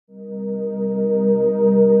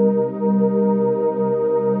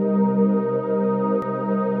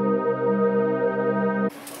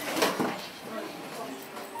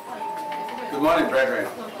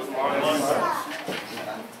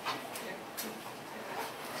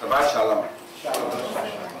Shabbat Shalom.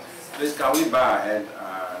 Please, can we bow our head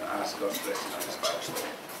and ask God's blessing on this Bible study?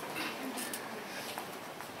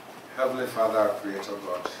 Heavenly Father, Creator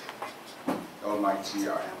God, the Almighty,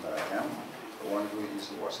 I am that I am, the one who is,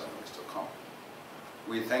 who was, and who is to come.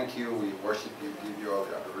 We thank you, we worship you, give you all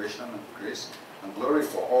the adoration and grace and glory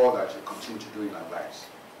for all that you continue to do in our lives.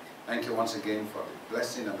 Thank you once again for the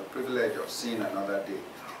blessing and the privilege of seeing another day,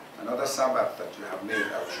 another Sabbath that you have made,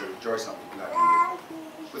 that we should rejoice and be glad in it.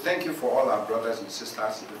 We thank you for all our brothers and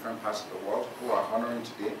sisters in different parts of the world who are honoring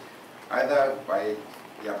today, either by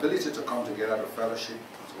the ability to come together to fellowship,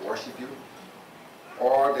 to worship you,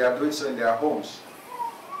 or they are doing so in their homes,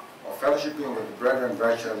 or fellowshipping with the brethren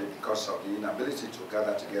virtually because of the inability to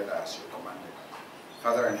gather together as you commanded.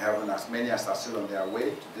 Father in heaven, as many as are still on their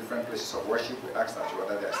way to different places of worship, we ask that you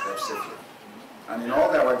order their steps safely. And in all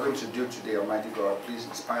that we're going to do today, Almighty God, please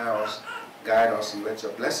inspire us, guide us, and let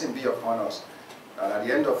your blessing be upon us. And at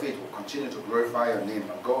the end of it, we'll continue to glorify your name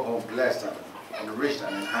and go home blessed and enriched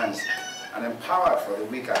and enhanced and empowered for the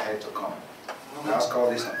week ahead to come. We ask all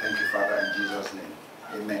this and thank you, Father, in Jesus' name.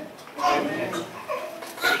 Amen. Amen.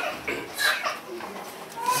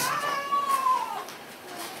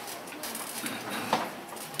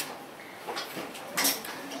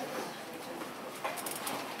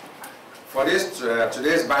 For this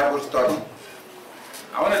today's Bible study,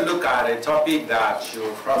 I want to look at a topic that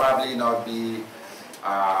should probably not be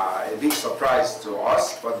a big surprise to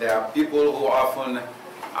us, but there are people who often,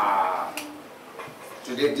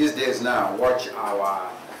 these days now, watch our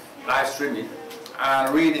live streaming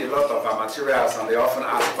and read a lot of our materials, and they often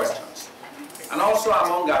ask questions. And also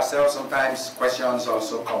among ourselves, sometimes questions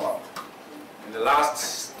also come up. In the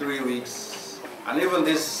last 3 weeks, and even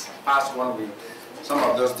this past 1 week, some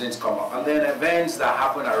of those things come up. And then events that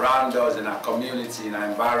happen around us in our community, in our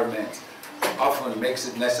environment, often makes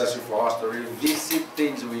it necessary for us to revisit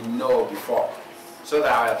things we know before, so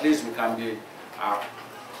that at least we can be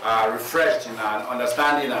refreshed in our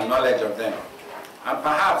understanding and knowledge of them. And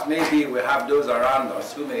perhaps maybe we have those around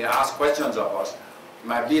us who may ask questions of us, we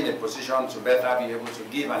might be in a position to better be able to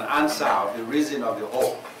give an answer of the reason of the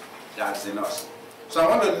hope that's in us. So I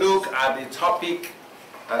want to look at the topic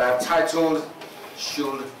that I've titled,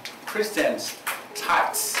 Should Christians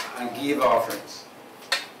Tithe and Give Offerings?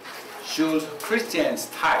 Should Christians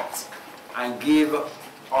tithe and give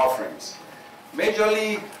offerings?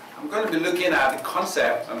 Majorly, I'm going to be looking at the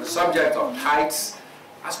concept and the subject of tithes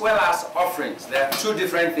as well as offerings. They are two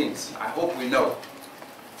different things, I hope we know.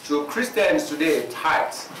 Should Christians today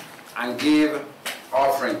tithe and give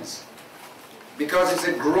offerings? Because it's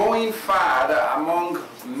a growing fad among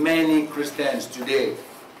many Christians today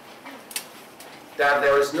that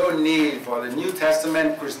there is no need for the New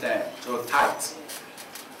Testament Christian to tithe.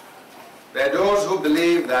 There are those who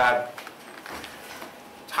believe that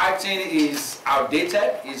tithing is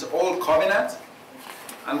outdated, is old covenant,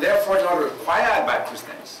 and therefore not required by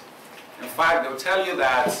Christians. In fact, they'll tell you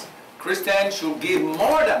that Christians should give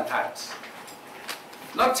more than tithes.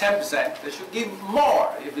 Not 10%, they should give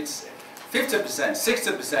more. If it's 50%,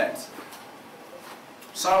 60%.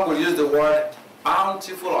 Some will use the word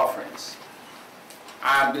bountiful offerings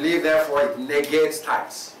and believe therefore it negates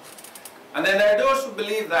tithes. And then there are those who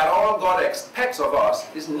believe that all God expects of us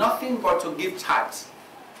is nothing but to give tithes.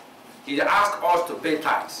 He asks us to pay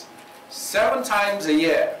tithes 7 times a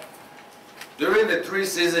year during the 3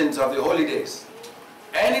 seasons of the holidays.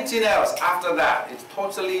 Anything else after that is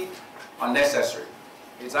totally unnecessary.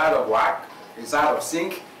 It's out of whack, it's out of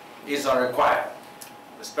sync, it's unrequired.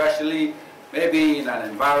 Especially maybe in an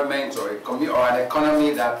environment or an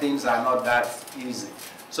economy that things are not that easy.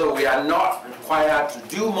 So we are not required to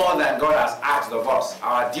do more than God has asked of us.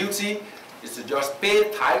 Our duty is to just pay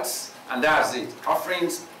tithes, and that's it.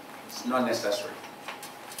 Offerings is not necessary.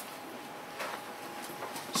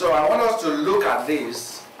 So I want us to look at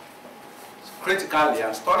this critically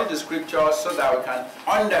and study the scriptures so that we can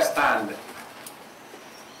understand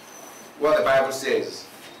what the Bible says.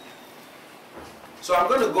 So I'm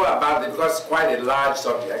going to go about it, because it's quite a large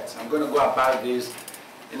subject. I'm going to go about this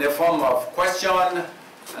in a form of question,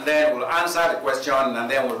 and then we'll answer the question, and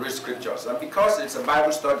then we'll read scriptures. And because it's a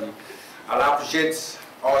Bible study, I'll appreciate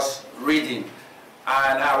us reading.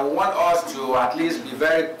 And I want us to at least be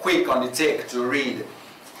very quick on the take to read.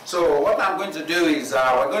 So what I'm going to do is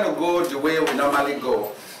we're going to go the way we normally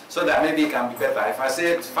go, so that maybe it can be better. If I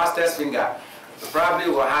say fastest finger, we probably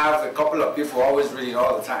will have a couple of people always reading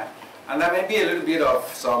all the time. And there may be a little bit of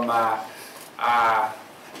some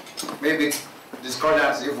maybe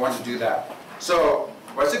discordance if you want to do that. So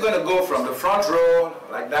we're still going to go from the front row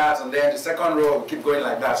like that, and then the second row we'll keep going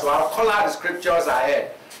like that. So I'll call out the scriptures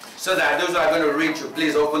ahead so that those who are going to read should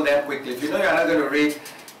please open them quickly. If you know you are not going to read,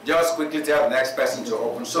 just quickly tell the next person to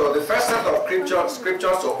open. So the first set of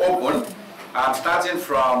scriptures to open, starting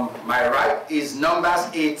from my right, is Numbers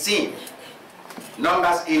 18.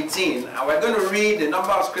 Numbers 18, and we're going to read the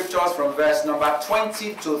number of scriptures from verse number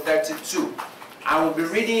 20 to 32. And we'll be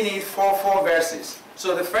reading it for 4 verses.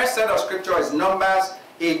 So the first set of scripture is Numbers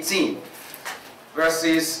 18,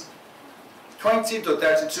 verses 20 to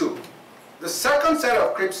 32. The second set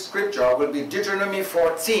of scripture will be Deuteronomy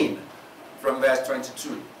 14 from verse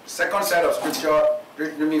 22. Second set of scripture,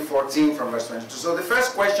 Deuteronomy 14 from verse 22. So the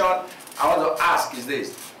first question I want to ask is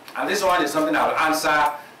this, and this one is something I'll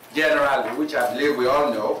answer generally, which I believe we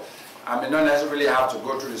all know. I may not necessarily have to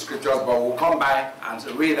go through the scriptures, but we'll come by and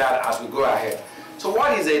read that as we go ahead. So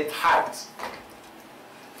what is a tithe?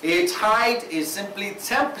 A tithe is simply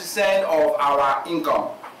 10% of our income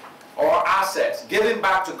or assets given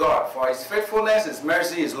back to God for His faithfulness, His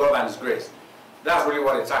mercy, His love, and His grace. That's really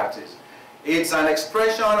what a tithe is. It's an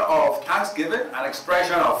expression of thanksgiving, an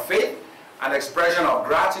expression of faith, an expression of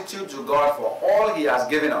gratitude to God for all He has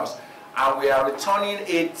given us. And we are returning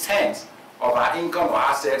 1/10 of our income or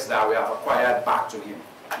assets that we have acquired back to Him.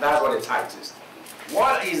 That's what a tithe is.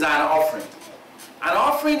 What is an offering? An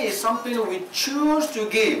offering is something we choose to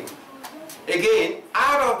give, again,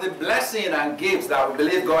 out of the blessing and gifts that we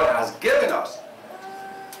believe God has given us.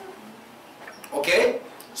 Okay?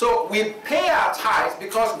 So we pay our tithes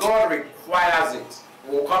because God requires it.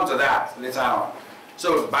 We'll come to that later on.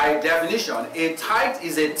 So by definition, a tithe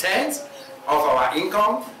is 1/10 of our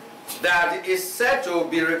income that is said to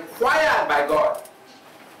be required by God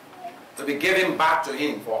to be given back to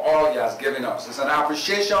Him for all He has given us. It's an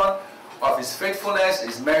appreciation of His faithfulness,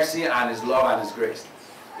 His mercy, and His love and His grace.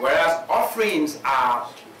 Whereas offerings are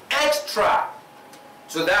extra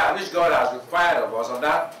to that which God has required of us, of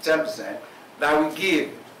that 10% that we give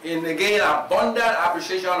in, again, abundant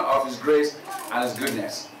appreciation of His grace and His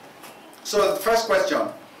goodness. So the first question,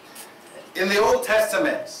 in the Old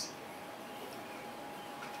Testament,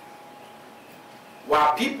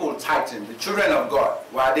 were people tithing? The children of God,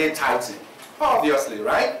 were they tithing? Obviously,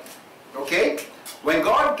 right? Okay? When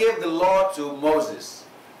God gave the law to Moses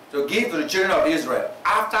to give to the children of Israel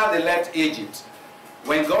after they left Egypt,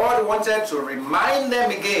 when God wanted to remind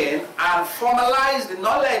them again and formalize the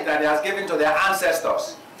knowledge that He has given to their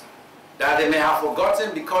ancestors, that they may have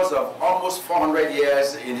forgotten because of almost 400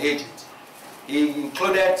 years in Egypt, He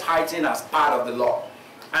included tithing as part of the law.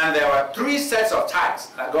 And there were 3 sets of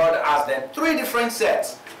tithes that God asked them, 3 different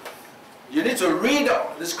sets. You need to read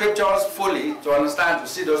the scriptures fully to understand, to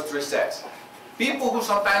see those 3 sets. People who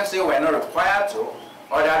sometimes say we're not required to,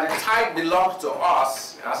 or that the tithe belongs to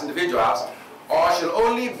us as individuals, or should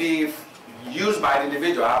only be used by the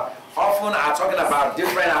individual, often are talking about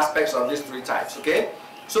different aspects of these 3 types, okay?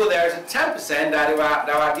 So there is a 10% that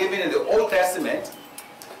were given in the Old Testament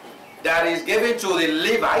that is given to the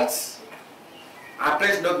Levites. And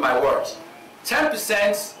please note my words.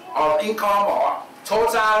 10% of income or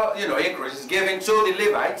total, increase is given to the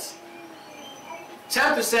Levites.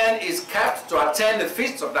 10% is kept to attend the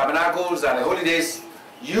Feasts of Tabernacles and the holidays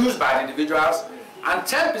used by the individuals. And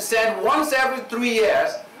 10% once every 3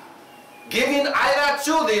 years given either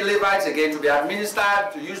to the Levites again to be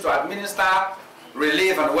administered, to use to administer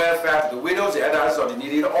relief and welfare to the widows, the elders, or the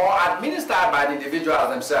needy, or administered by the individuals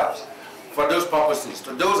themselves for those purposes,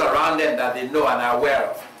 to those around them that they know and are aware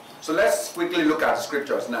of. So let's quickly look at the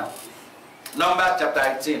scriptures now. Numbers chapter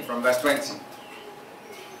 18 from verse 20.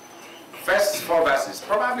 First 4 verses.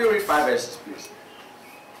 Probably read 5 verses, please.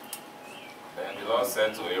 Then the Lord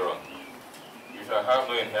said to Aaron, "You shall have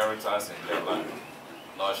no inheritance in their land,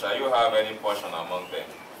 nor shall you have any portion among them.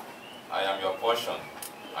 I am your portion,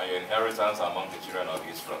 and your inheritance among the children of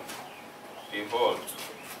Israel. Behold,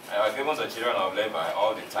 I have given the children of Levi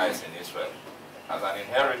all the tithes in Israel, as an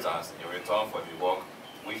inheritance in return for the work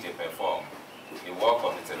which they perform, the work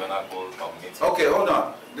of the tabernacle of meeting." Okay, hold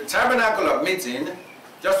on. The tabernacle of meeting,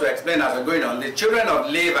 just to explain as we're going on, the children of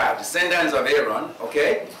Levi, descendants of Aaron,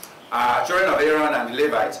 okay, children of Aaron and the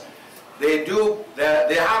Levites, they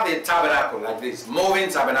have a tabernacle like this, moving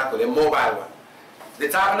tabernacle, a mobile one. The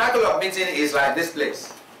tabernacle of meeting is like this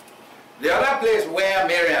place. The other place where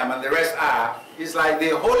Miriam and the rest are is like the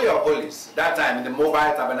Holy of Holies, that time in the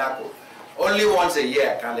mobile tabernacle. Only once a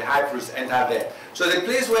year can the high priest enter there. So the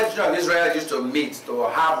place where the children of Israel used to meet, to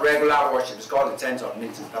have regular worship, is called the tent of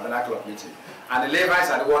meeting, tabernacle of meeting. And the Levites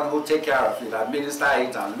are the ones who take care of it, administer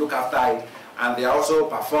it, and look after it. And they also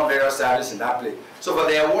perform various services in that place. So for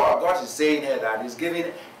their work, God is saying here that He's giving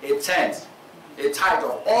a tenth, a tithe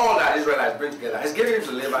of all that Israelites bring together. He's giving it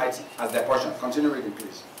to the Levites as their portion. Continue reading,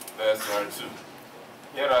 please. Verse 32.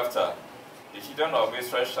 Hereafter, the children of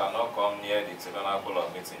Israel shall not come near the tabernacle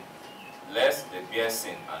of meeting, lest they bear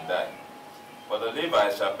sin and die. For the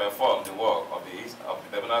Levites shall perform the work of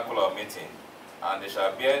the tabernacle of meeting, and they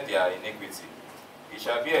shall bear their iniquity. It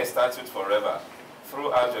shall be a statute forever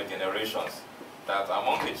throughout your generations, that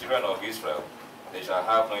among the children of Israel they shall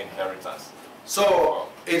have no inheritance. So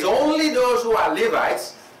it's only those who are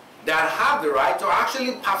Levites that have the right to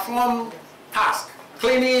actually perform tasks,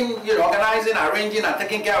 cleaning, organizing, arranging, and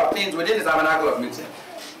taking care of things within the tabernacle of meeting.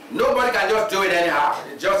 Nobody can just do it anyhow.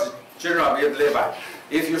 It's just children of Levi.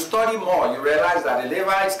 If you study more, you realize that the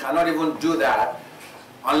Levites cannot even do that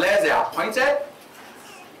unless they are appointed,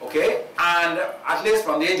 okay, and at least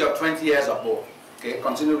from the age of 20 years or more. Okay,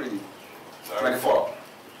 continue reading. 24.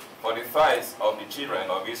 For the tithes of the children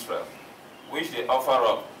of Israel, which they offer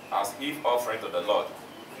up as heave offering to the Lord,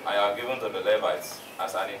 I have given to the Levites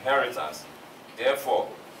as an inheritance. Therefore,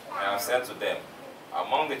 I have said to them,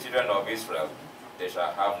 among the children of Israel, they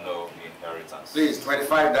shall have no inheritance. Please,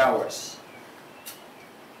 25 downwards.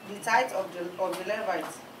 The tithe of the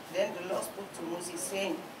Levites. Then the Lord spoke to Moses,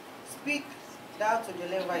 saying, Speak thou to the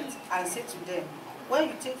Levites, and say to them, When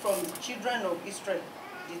you take from the children of Israel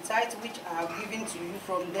the tithe which I have given to you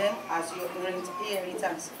from them as your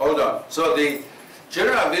inheritance. Hold on. So the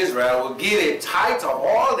children of Israel will give a tithe of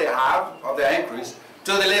all they have, of their increase,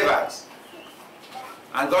 to the Levites.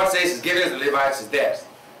 And God says He's giving it to the Levites, is theirs.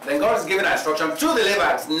 Then God is giving an instruction to the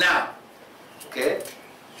Levites now. Okay?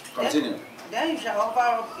 Continue. Then you shall offer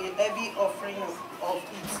up a heavy offering of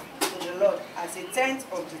it to the Lord as a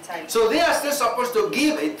tenth of the tithe. So they are still supposed to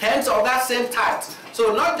give a tenth of that same tithe.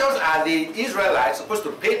 So not just are the Israelites supposed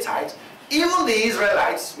to pay tithe, even the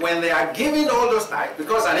Israelites, when they are giving all those tithes,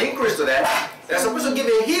 because an increase to them, they're supposed to give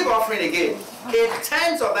a heave offering again. A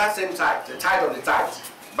tenth of that same tithe, the tithe of the tithe,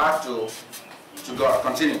 back to God.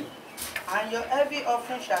 Continue. And your heavy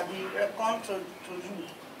offering shall be reckoned to you,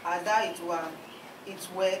 as though it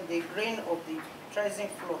were the grain of the threshing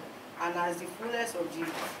floor, and as the fullness of the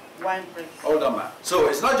winepress. Hold on, man. So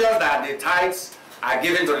it's not just that the tithes are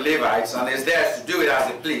given to the Levites and it's theirs to do it as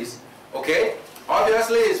they please. Okay?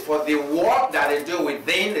 Obviously, it's for the work that they do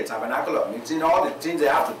within the tabernacle of meeting, all the things they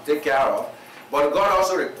have to take care of. But God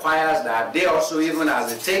also requires that they also, even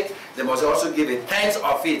as they take, they must also give a tenth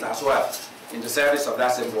of it as well in the service of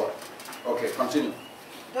that same work. Okay, continue.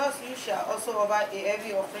 Thus you shall also offer a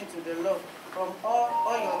heavy offering to the Lord from all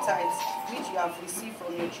your tithes which you have received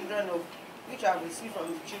from the children of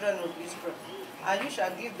Israel, and you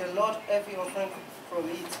shall give the Lord heavy offering from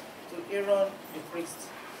it to Aaron the priest.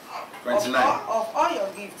 29. Of all your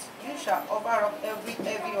gifts you shall offer up every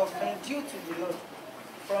heavy offering due to the Lord,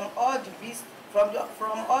 from all the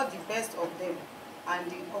best of them,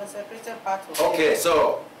 and the consecrated part of them. Okay,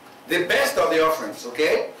 so the best of the offerings,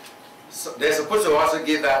 okay? So they're supposed to also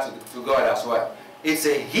give that to God as well. It's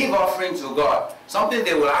a heave offering to God, something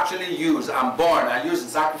they will actually use and burn and use in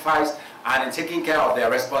sacrifice and in taking care of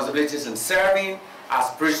their responsibilities and serving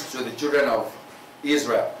as priests to the children of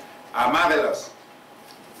Israel. Marvelous.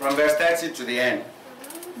 From verse 30 to the end.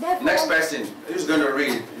 Therefore, next person who's going to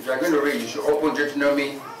read. If you're going to read, you should open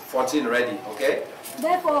Deuteronomy 14 ready, okay?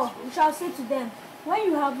 Therefore, you shall say to them, when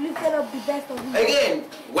you have lifted up the best of it. Again,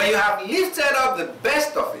 when you have lifted up the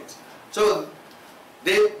best of it. So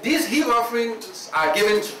these heave offerings are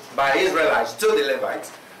given by Israelites to the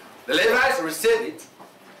Levites. The Levites receive it.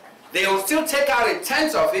 They will still take out a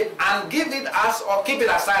tenth of it and give it as, or keep it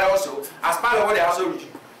aside also, as part of what they're also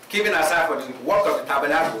keeping aside for the work of the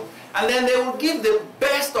tabernacle. And then they will give the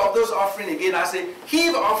best of those offering again as a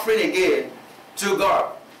heave offering again to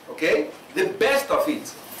God. Okay? The best of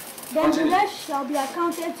it. Then the rest shall be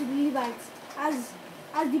accounted to the Levites as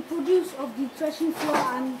the produce of the threshing floor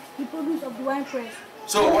and the produce of the winepress.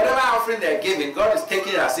 So whatever offering they're giving, God is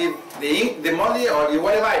taking it as if the money or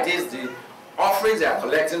whatever it is, the offerings they are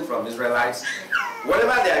collecting from Israelites,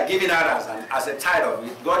 whatever they are giving out as a tithe of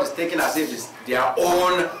it, God is taking as if it's their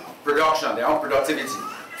own production, their own productivity.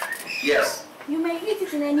 Yes. You may eat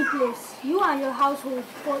it in any place, you and your household,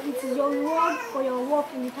 for it is your reward for your work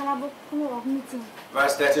in the tabernacle of meeting.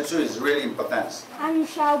 Verse 32 is really important. And you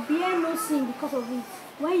shall bear no sin because of it,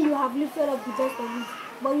 when you have lifted up the best of it.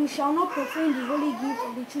 But you shall not profane the holy gift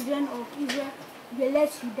of the children of Israel,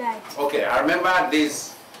 lest you die. Okay, I remember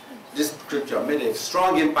this scripture made a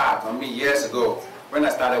strong impact on me years ago when I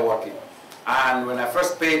started working. And when I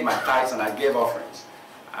first paid my tithes and I gave offerings.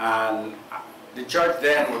 And the church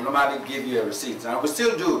then will normally give you a receipt. And we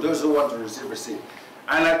still do, those who want to receive receipt.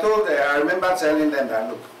 And I remember telling them that,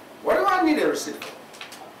 look, what do I need a receipt for?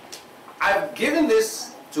 I've given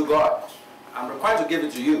this to God. I'm required to give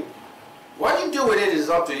it to you. What you do with it is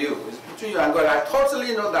up to you. It's between you and God. I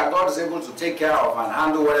totally know that God is able to take care of and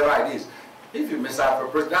handle whatever it is. If you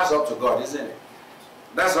misappropriate, that's up to God, isn't it?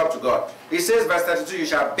 That's up to God. He says, verse 32, you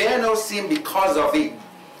shall bear no sin because of it,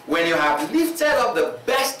 when you have lifted up the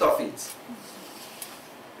best of it.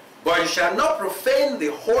 But you shall not profane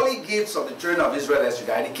the holy gifts of the children of Israel as you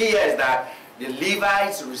die. The key here is that the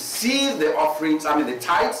Levites receive the offerings, the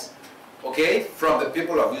tithes, okay, from the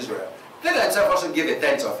people of Israel. They themselves also give a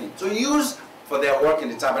tenth of it to use for their work in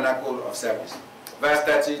the tabernacle of service. Verse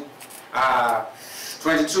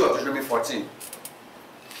 22 of Deuteronomy 14.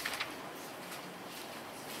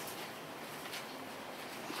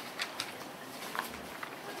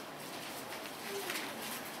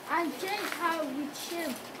 And change how we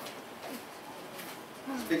shame.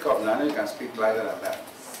 Speak up now, you can speak louder than that.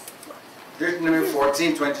 Deuteronomy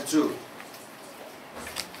 14:22.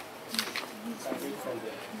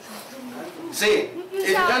 See, if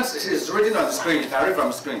you can't, it's written on the screen, you can read from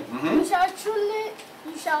the screen. You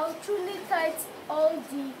shall truly tithe all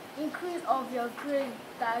the increase of your grain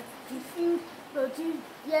that the field produce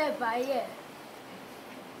year by year.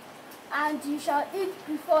 And you shall eat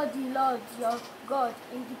before the Lord your God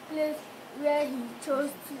in the place where he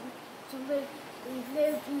chose to make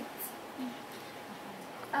it.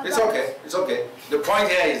 It's okay, it's okay. The point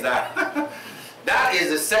here is that that is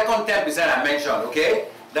the second 10% I mentioned, okay?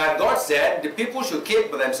 That God said the people should keep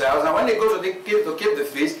for themselves, and when they go to keep the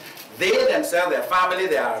feast, they themselves, their family,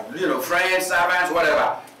 their friends, servants,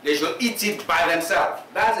 whatever, they should eat it by themselves.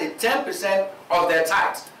 That's a 10% of their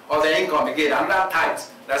tithes, of their income. Again, another tithe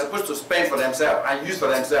they're supposed to spend for themselves and use for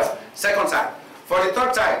themselves. Second tithe. For the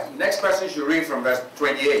third tithe, next person should read from verse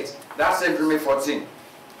 28. That's in Deuteronomy 14.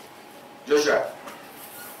 Joshua.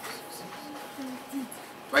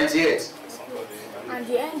 28. And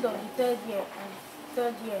the end of the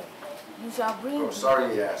third year, you shall bring.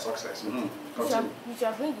 Success. You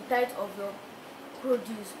shall bring the tithe of your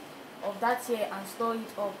produce of that year and store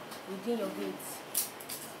it up within your gates.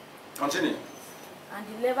 Continue. And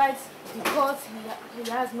the Levites, because he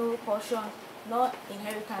has no portion nor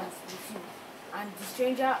inheritance with you, and the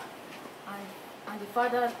stranger and the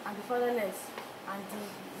fatherless and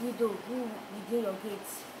the widow who within your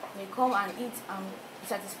gates may come and eat and be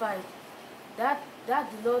satisfied, that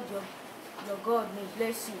the Lord your God may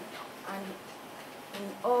bless you and in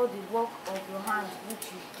all the work of your hands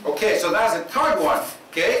which you do. Okay, so that's the third one.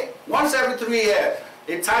 Okay, once every 3 years,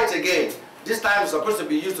 it tithes again. This time is supposed to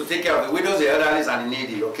be used to take care of the widows, the elderly, and the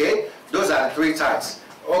needy. Okay, those are the 3 tithes.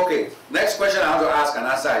 Okay, next question I want to ask and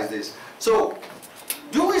answer is this. So,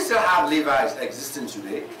 do we still have Levites existing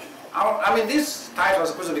today? This tithe was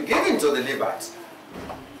supposed to be given to the Levites.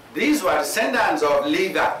 These were descendants of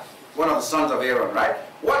Levi, one of the sons of Aaron, right?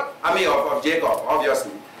 Of Jacob,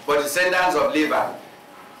 obviously, but descendants of Levi,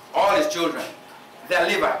 all his children, they're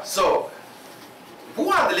Levites. So, who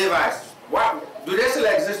are the Levites? Do they still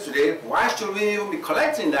exist today? Why should we even be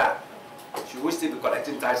collecting that? Should we still be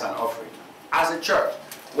collecting tithes and offering as a church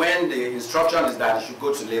when the instruction is that you should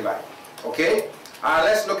go to Levi? Okay?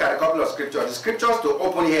 Let's look at a couple of scriptures. The scriptures to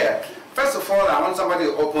open here. First of all, I want somebody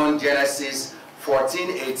to open Genesis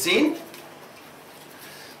 14:18.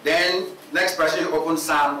 Then, next person you open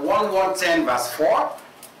Psalm 110 verse 4.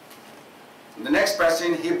 And the next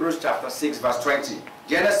person, Hebrews chapter 6 verse 20.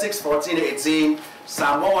 Genesis 14:18,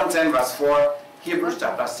 Psalm 110 verse 4, Hebrews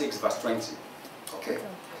chapter 6 verse 20. Okay.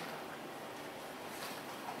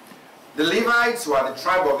 The Levites were the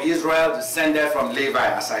tribe of Israel descended from Levi,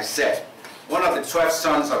 as I said, one of the 12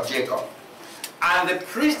 sons of Jacob. And the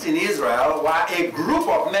priests in Israel were a group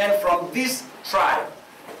of men from this tribe.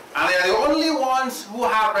 And they are the only ones who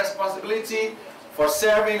have responsibility for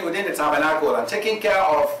serving within the tabernacle and taking care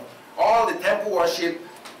of all the temple worship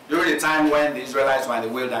during the time when the Israelites were in the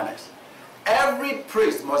wilderness. Every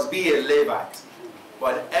priest must be a Levite,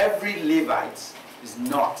 but every Levite is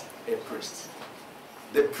not a priest.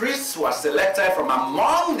 The priests were selected from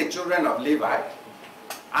among the children of Levi,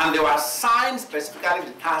 and they were assigned specifically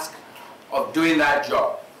the task of doing that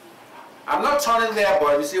job. I'm not turning there,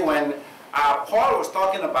 but you see, when Paul was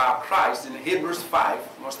talking about Christ in Hebrews 5,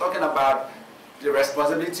 he was talking about the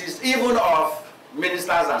responsibilities even of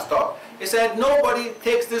ministers and stuff. He said nobody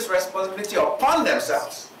takes this responsibility upon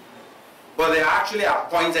themselves, but they are actually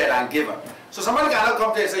appointed and given. So somebody cannot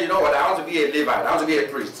come to you and say, you know what, I want to be a Levite, I want to be a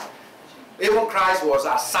priest. Even Christ was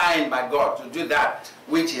assigned by God to do that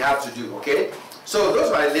which he had to do, okay? So those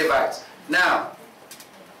were the Levites. Now,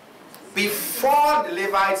 before the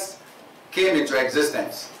Levites came into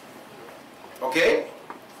existence, okay,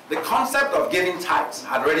 the concept of giving tithes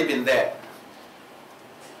had already been there.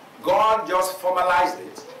 God just formalized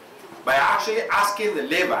it by actually asking the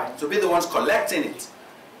Levites to be the ones collecting it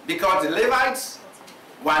Because the Levites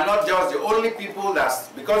were not just the only people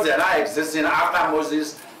because they are not existing after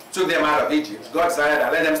Moses took them out of Egypt. God decided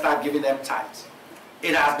to let them start giving them tithes.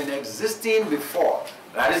 It has been existing before.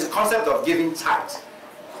 That is the concept of giving tithes.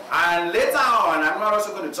 And later on, I'm not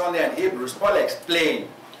also going to turn there in Hebrews, Paul explained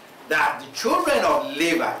that the children of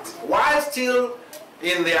Levites, while still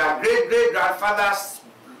in their great-great-grandfather's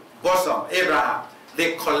bosom, Abraham,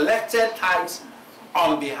 they collected tithes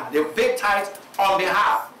on behalf, they paid tithes on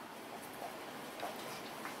behalf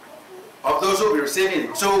of those who will be receiving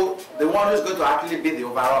it. So the one who's going to actually be the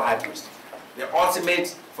overall high priest, the ultimate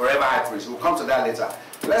forever high priest. We'll come to that later.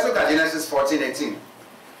 Let's look at Genesis 14:18.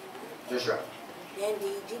 Joshua. Then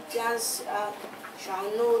the Egyptians shall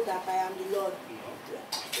know that I am the Lord.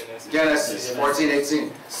 Genesis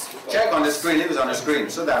 14:18. Check on the screen, if it's on the screen,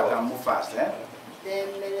 so that we can move fast. Eh? Then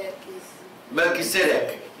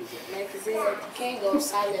Melchizedek. Melchizedek, king of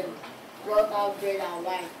Salem, brought out bread and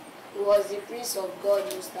wine. He was the priest of God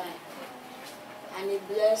Most High. And he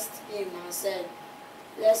blessed him and said,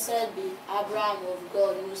 Blessed be Abraham of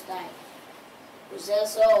God Most High,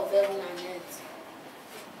 possessor of heaven and earth.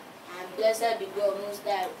 And blessed be God Most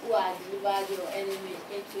High, who had delivered your enemy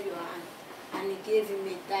into your hand. And he gave him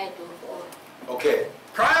a tithe of all. Okay.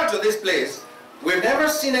 Prior to this place, we've never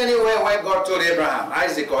seen anywhere where God told Abraham,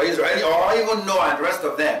 Isaac, or Israel, or even Noah and the rest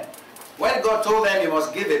of them, when God told them he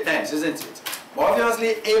must give a tenth, isn't it? But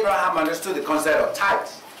obviously, Abraham understood the concept of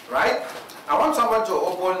tithes, right? I want someone to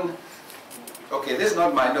open, okay, this is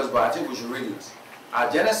not my notes, but I think we should read it.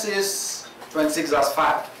 Genesis 26, verse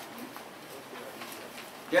 5.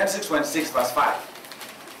 Genesis 26, verse 5.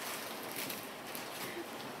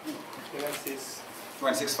 Genesis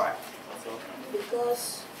 26, 5.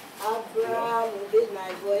 Because Abraham obeyed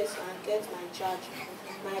my voice and kept my charge,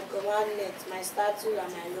 my commandments, my statutes, and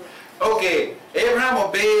my law. Okay, Abraham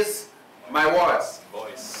obeys my words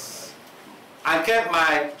Voice. and kept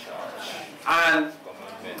my and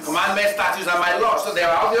commandments, statutes, and my law. So there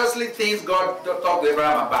are obviously things God talked to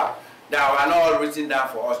Abraham about that are not all written down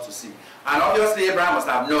for us to see. And obviously Abraham must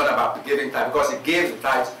have known about the giving tithe because he gave the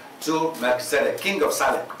tithe to Melchizedek, king of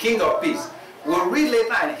Salem, king of peace. We'll read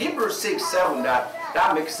later in Hebrews 6:7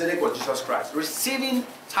 that Melchizedek was Jesus Christ, receiving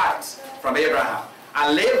tithes from Abraham.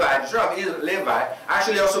 And Levi, the children of Levi,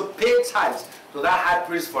 actually also paid tithes to that high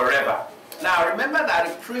priest forever. Now remember that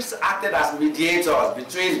the priests acted as mediators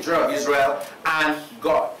between the children of Israel and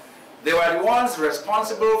God. They were the ones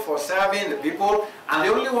responsible for serving the people, and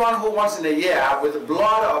the only one who once in a year, with the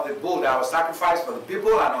blood of the bull that was sacrificed for the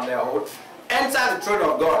people and on their own, entered the throne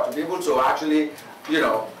of God to be able to actually,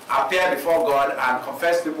 appear before God and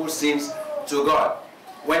confess people's sins to God.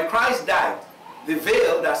 When Christ died, the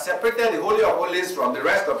veil that separated the Holy of Holies from the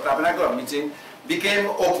rest of the tabernacle of meeting became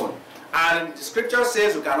open. And the scripture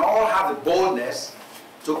says we can all have the boldness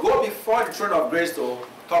to go before the throne of grace to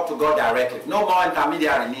talk to God directly. No more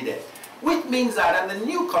intermediary needed. Which means that in the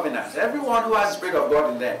new covenant, everyone who has the Spirit of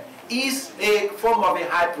God in them is a form of a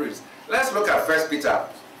high priest. Let's look at 1 Peter.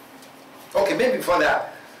 Okay, maybe before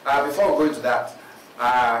that, before we go into that,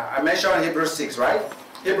 I mentioned Hebrews 6, right?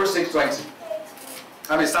 Hebrews 6:20.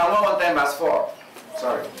 I mean, Psalm 110 verse 4.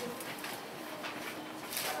 Sorry.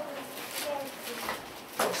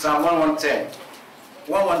 Psalm 110.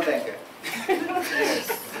 110.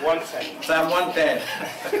 110. Psalm 110.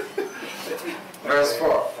 Verse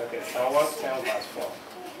 4. Okay, Psalm 110 verse 4.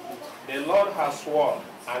 The Lord has sworn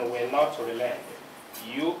and will not relent.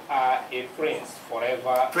 You are a prince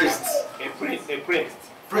forever. Priest. A priest. A priest.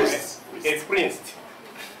 Priest. A priest.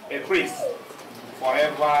 A priest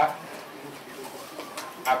forever,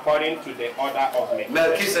 according to the order of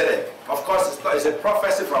Melchizedek. Of course, it's a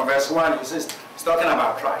prophecy from verse 1. You see, it's talking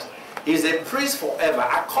about Christ. He's a priest forever,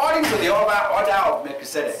 according to the order of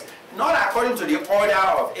Melchizedek. Not according to the order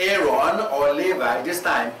of Aaron or Levi this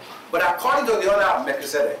time, but according to the order of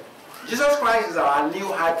Melchizedek. Jesus Christ is our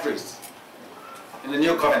new high priest in the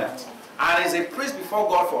new covenant. And is a priest before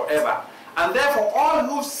God forever. And therefore, all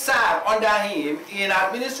who serve under him in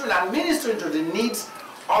administering and ministering to the needs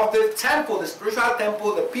of the temple, the spiritual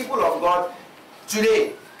temple, the people of God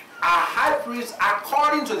today, are high priests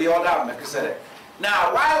according to the order of Melchizedek.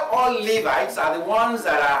 Now, while all Levites are the ones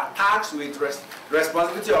that are tasked with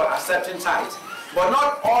responsibility of accepting tithes, but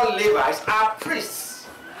not all Levites are priests,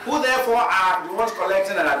 who therefore are the ones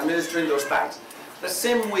collecting and administering those tithes. The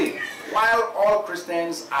same way, while all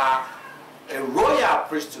Christians are a royal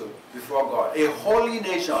priesthood before God, a holy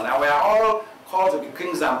nation, and we are all called to be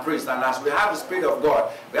kings and priests, and as we have the Spirit of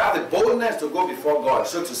God, we have the boldness to go before God,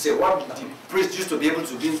 so to say, what the priests used to be able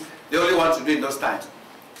to do, the only one to do in those times.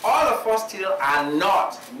 All of us still are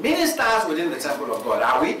not ministers within the temple of God,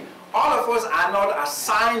 are we? all of us are not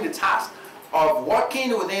assigned the task of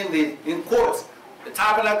working within the, in quotes, the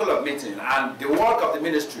tabernacle of meeting and the work of the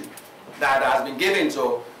ministry that has been given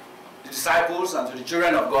to the disciples and to the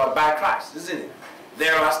children of God by Christ, isn't it?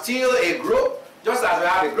 There are still a group, just as we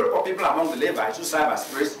have a group of people among the Levites who serve as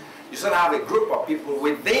priests, you still have a group of people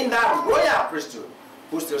within that royal priesthood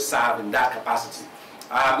who still serve in that capacity.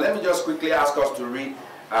 Let me just quickly ask us to read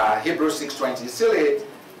Hebrews 6:20. Still,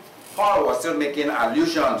 Paul was still making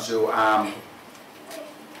allusion to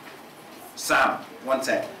Psalm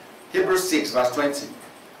 110. Hebrews 6 verse 20.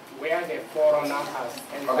 Where the forerunner has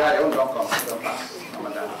entered. Okay, don't come. Don't pass.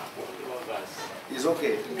 It's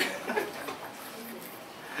okay.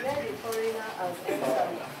 Where the foreigner has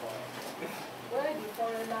entered. Where the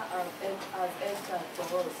foreigner has entered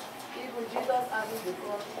for us. Even Jesus having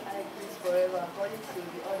become high priest forever, according to the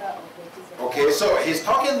order of Melchizedek. Okay, so he's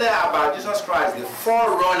talking there about Jesus Christ, the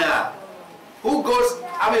forerunner, who goes.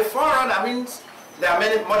 I mean, forerunner means there are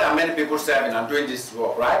more than many people serving and doing this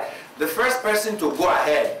work, right? The first person to go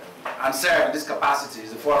ahead and serve in this capacity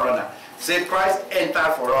is the forerunner. Said Christ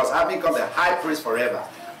entered for us, having become the high priest forever,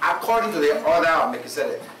 according to the order of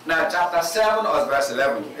Melchizedek. Now, chapter 7 or verse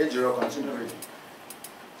 11. Ejiro, continue reading.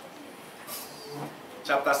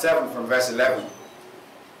 Chapter 7 from verse 11.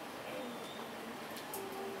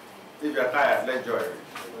 If you are tired, let Joy read.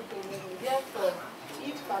 Therefore,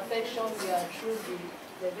 if perfection were through the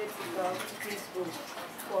Levitical priesthood,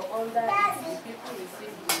 for under it the people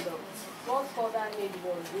received the law, what further need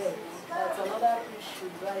was there that another priest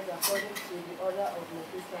should rise according to the order of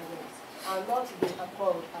Melchizedek, and not be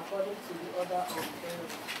called according to the order of Aaron?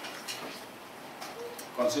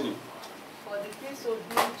 Continue. For the priesthood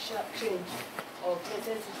being change of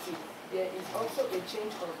necessity, there is also a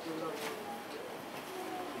change of the law.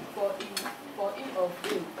 For he of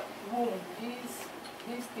him whom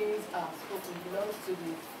these things are spoken belongs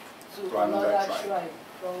to another tribe,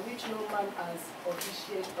 from which no man has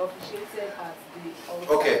officiated at the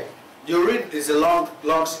altar. Okay, you read, it's a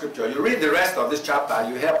long scripture. You read the rest of this chapter,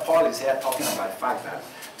 you hear Paul is here talking about the fact that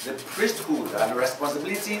the priesthood and the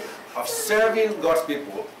responsibility of serving God's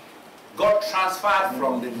people got transferred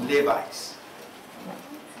from the Levites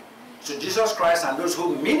to Jesus Christ and those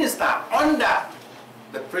who minister under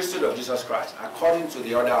the priesthood of Jesus Christ, according to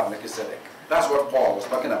the order of Melchizedek. That's what Paul was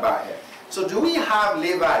talking about here. So do we have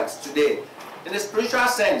Levites today? In a spiritual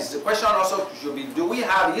sense, the question also should be, do we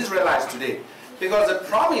have Israelites today? Because the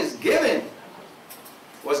promise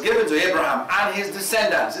was given to Abraham and his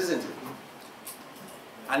descendants, isn't it?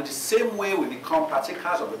 And the same way we become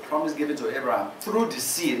partakers of the promise given to Abraham through the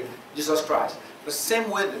seed, Jesus Christ. The same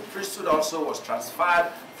way the priesthood also was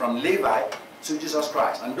transferred from Levi to Jesus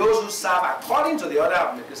Christ. And those who serve according to the order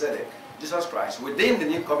of Melchizedek, Jesus Christ, within the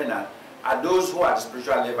new covenant, are those who are the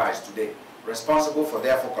spiritual Levites today, responsible for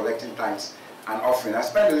therefore collecting tithes and offering. I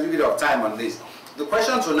spent a little bit of time on this. The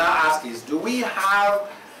question to now ask is, do we have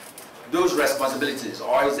those responsibilities?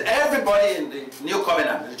 Or is everybody in the new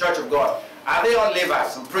covenant, the church of God, are they all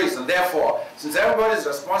Levites and priests? And therefore, since everybody is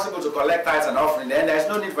responsible to collect tithes and offering, then there's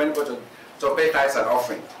no need for anybody to pay tithes and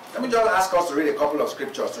offering. Let me just ask us to read a couple of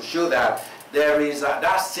scriptures to show that there is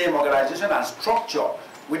that same organization and structure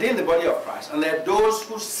within the body of Christ. And there are those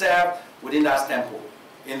who serve within that temple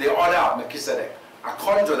in the order of Melchizedek,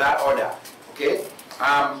 according to that order. Okay?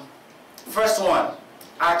 First one,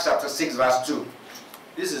 Acts chapter 6 verse 2.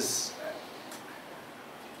 This is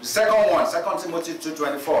the second one, 2 Timothy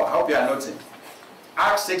 2:24. I hope you are noting.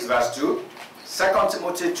 Acts 6 verse 2, 2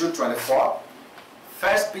 Timothy 2:24,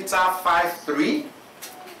 1 Peter 5:3,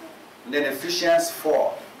 and then Ephesians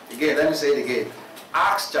 4. Again, let me say it again.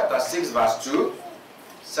 Acts chapter 6 verse 2,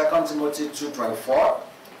 2 Timothy 2:24,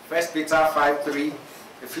 1 Peter 5:3,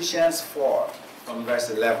 Ephesians 4 from verse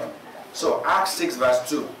 11. So Acts 6 verse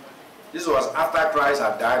 2. This was after Christ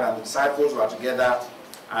had died and the disciples were together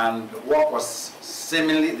and the work was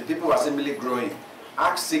seemingly, the people were seemingly growing.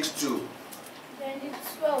 Acts 6:2. Then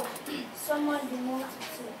the 12 summoned the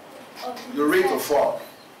multitude of the You read to 4.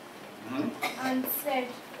 and said,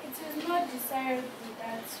 "It is not desirable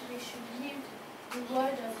that we should leave the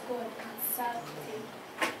word of God and serve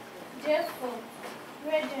Him. Therefore,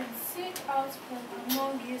 brethren, seek out from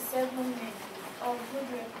among you 7 men of good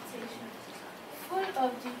reputation, full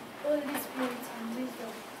of the Holy Spirit and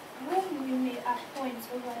wisdom, whom we may appoint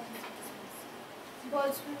over this business.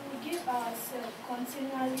 But we will give ourselves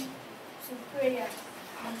continually to prayer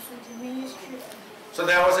and to the ministry of God." So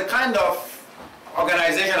there was a kind of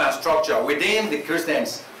organization and structure within the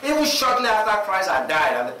Christians. Even shortly after Christ had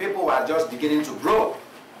died and the people were just beginning to grow,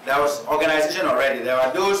 there was organization already. There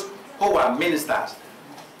were those who were ministers.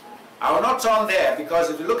 I will not turn there because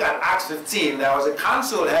if you look at Acts 15, there was a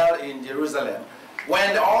council held in Jerusalem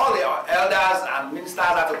when all the elders and ministers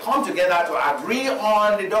had to come together to agree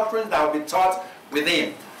on the doctrines that would be taught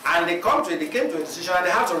within. And they came to a decision and they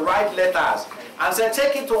had to write letters and say,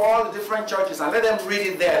 take it to all the different churches and let them read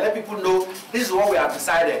it there. Let people know this is what we have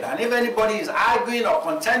decided. And if anybody is arguing or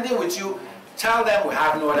contending with you, tell them we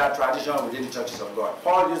have no other tradition within the churches of God.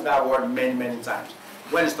 Paul used that word many, many times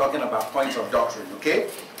when he's talking about points of doctrine, okay?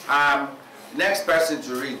 Next person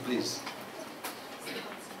to read, please.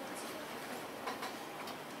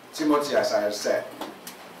 Timothy, as I said.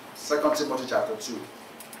 2 Timothy chapter 2,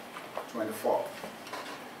 24.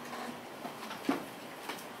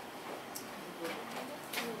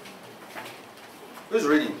 Who's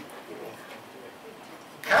reading?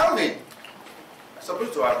 Calvin. I'm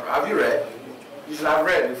supposed to have you read? You should have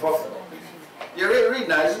read before. You read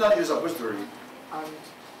now. Is it not you supposed to read?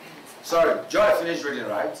 Sorry, Joy finished reading,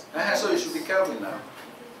 right? So you should be Calvin now.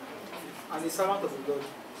 And the servant of the Lord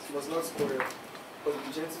was not quarrel, but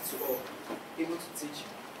be gentle to all, able to teach,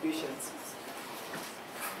 patient.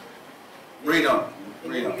 Read on.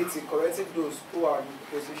 In Read on. humility, correcting those who are in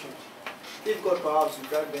opposition. If God perhaps will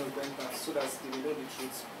grant them repentance so that they will know the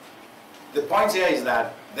truth. The point here is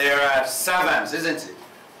that there are servants, isn't it?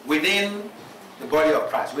 Within the body of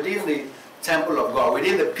Christ, within the temple of God,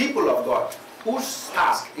 within the people of God, whose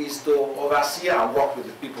task is to oversee and work with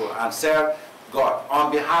the people and serve God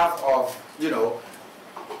on behalf of,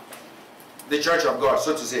 the church of God,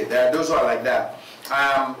 so to say. There are those who are like that.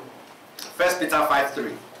 1 Peter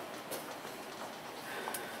 5:3.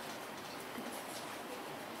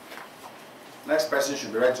 Next person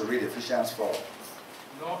should be ready to read Ephesians 4.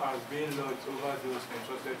 Nor as being lords over those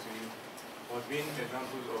entrusted to you, but being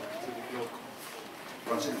examples to the flock.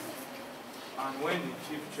 Continue. And when the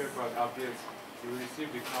chief shepherd appears, you will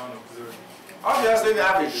receive the crown of glory. Obviously, you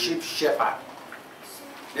have a chief shepherd.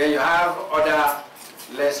 Then you have other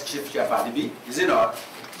less chief shepherd. Is it not?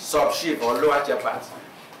 Sub-chief or lower shepherd.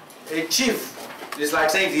 A chief is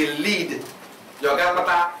like saying the lead. Your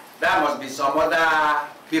grandmother, there must be some other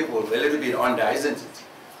people a little bit under, isn't it?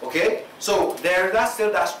 Okay? So that's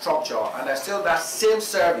still that structure and there's still that same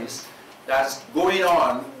service that's going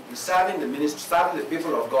on in serving the ministry, serving the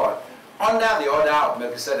people of God under the order of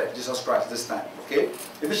Melchizedek, Jesus Christ this time. Okay?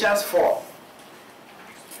 Ephesians 4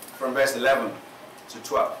 from verse 11 to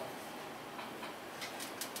 12.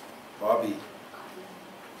 Bobby.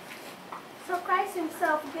 So Christ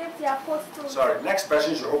himself gave the apostles... Sorry, next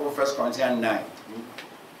person should open 1 Corinthians 9.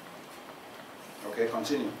 Okay,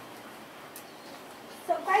 continue.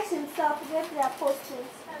 So Christ himself gave the apostles,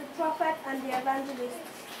 the prophets and the evangelists,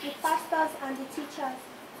 the pastors and the teachers,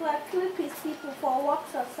 to equip his people for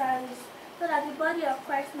works of service, so that the body of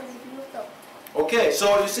Christ may be built up. Okay,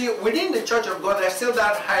 so you see, within the church of God, there's still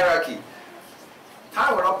that hierarchy.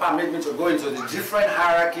 Time will not permit me to go into the different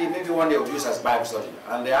hierarchy. Maybe one day we'll use as Bible study,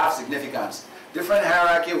 and they have significance. Different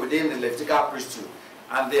hierarchy within the Levitical priesthood,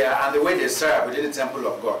 and the way they serve within the temple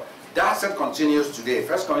of God. That still continues today.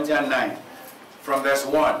 1 Corinthians 9, from verse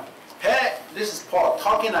 1. Here, this is Paul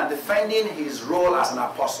talking and defending his role as an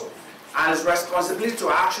apostle, and his responsibility to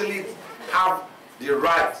actually have the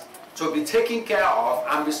right to be taken care of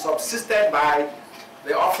and be subsisted by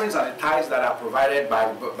the offerings and the tithes that are provided by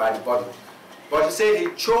the body. But he said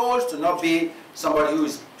he chose to not be somebody who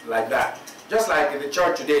is like that. Just like in the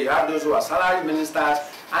church today, you have those who are salaried ministers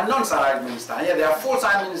and non-salaried ministers. And yet there are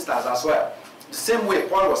full-time ministers as well. The same way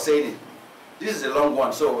Paul was saying it. This is a long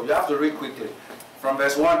one, so you have to read quickly. From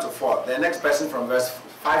verse 1 to 4. The next person from verse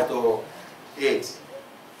 5 to 8.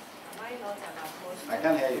 Am I not an apostle? I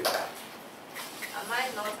can't hear you. Am I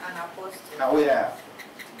not an apostle? Can we hear?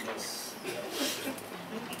 Yes.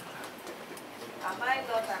 Am I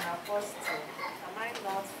not an apostle? Am I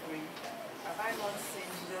not free? Have I not seen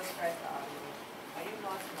Jesus Christ our Lord? Are you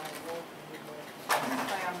not my Lord in the Lord?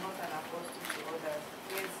 If I am not an apostle to others,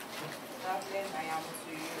 yes, that then I am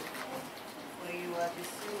to you. For you are the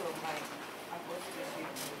seal of my apostleship in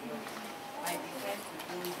the Lord. My defense to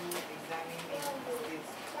those who examine me is this: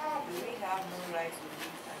 do we have no right to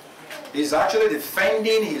live and hear? He's actually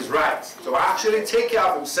defending his right to actually take care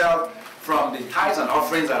of himself from the tithes and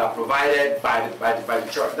offerings that are provided by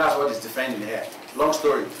the church. That's what he's defending here. Long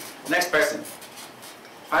story. Next person.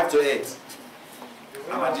 5 to 8.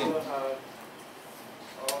 Imagine.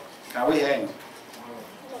 Can we hear him?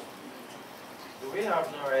 Do we have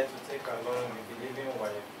no right to take along the believing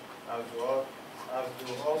wife, as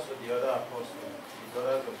do also the other apostles, the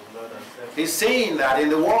daughters of the Lord and self? He's saying that in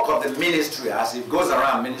the work of the ministry, as he goes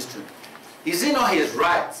around ministry, is it not his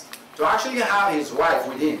right to actually have his wife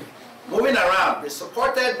with him, moving around, be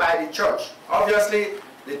supported by the church? Obviously,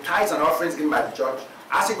 the tithes and offerings given by the church,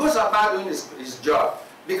 as he goes about doing his job.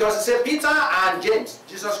 Because he said Peter and James,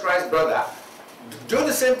 Jesus Christ's brother, do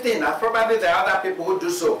the same thing, and probably there are other people who do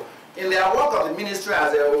so. In their work of the ministry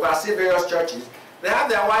as they oversee various churches, they have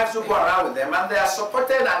their wives who go around with them, and they are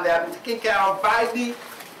supported and they are taken care of by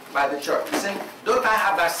the church. He's saying, don't I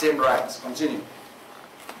have that same right? Continue.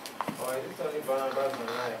 Or is it only Barnabas and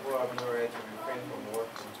I who have no right to refrain from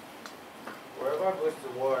working? Whoever goes to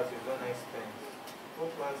war at his own expense, who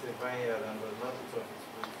plants a vineyard and does not eat of its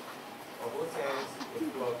fruit, or who tends a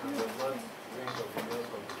flock and does not drink of the milk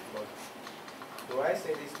of the flock. Do I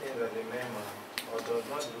say these things as a mere man, or does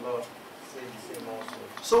not the law say the same also?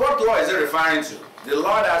 So what law is it referring to? The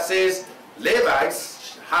law that says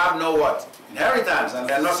Levites have no what? Inheritance, and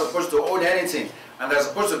they're not supposed to own anything, and they're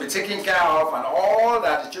supposed to be taken care of, and all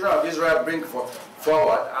that the children of Israel bring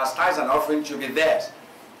forward as tithes and offerings should be theirs,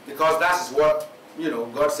 because that is what, you know,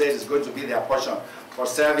 God says is going to be their portion for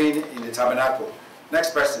serving in the tabernacle.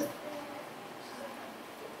 Next person.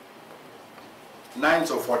 9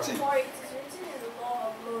 to 14. For it is written in the law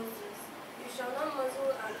of Moses, you shall not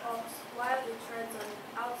muzzle an ox while it treads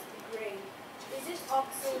out the grain. Is it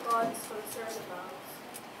oxen God is concerned about?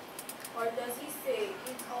 Or does he say,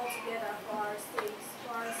 eat altogether for our sakes?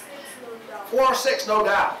 For our sakes, no doubt. For our sakes, no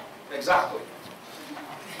doubt. Exactly.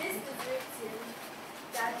 This is written,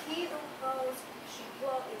 that he who plows should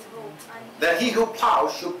plow in hope. And That he who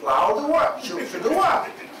plows should plow the work. Should do what?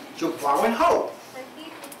 Should plow in hope. And he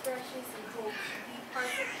who threshes in hope should be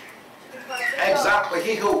partaker. Exactly.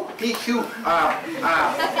 He who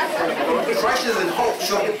threshes in hope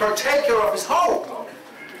should be partaker of his hope.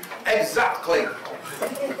 Exactly.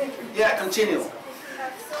 Yeah, continue. If you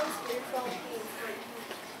have some spiritual things for you,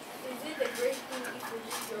 is it a great thing if you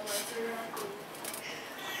lose your material things?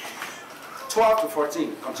 12 to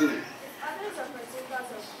 14. Continue. If others are partakers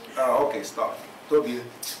of these, Oh, okay, stop. Toby. If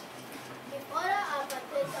others are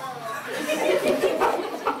partakers of this,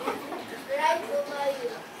 right over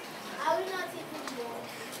you, I will not even more.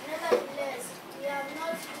 Nevertheless, we have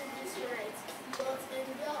not seen this right, but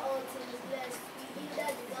endure all things, lest we hinder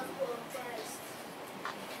the gospel of Christ.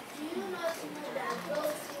 Do you not know that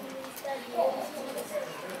those who minister the Holy Spirit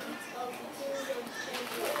eat of the things of the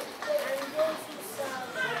temple, and those who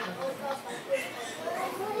serve and offer partake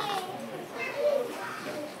of the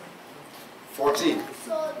 14.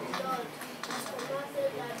 So the Lord has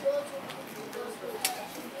commanded that those who preach the gospel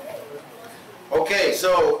should be the gospel. Okay,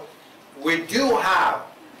 so we do have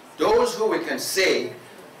those who we can say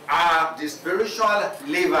are the spiritual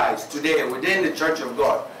Levites today within the Church of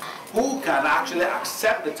God, who can actually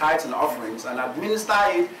accept the tithes and offerings and administer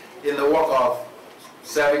it in the work of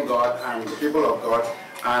serving God and the people of God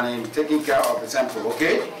and in taking care of the temple.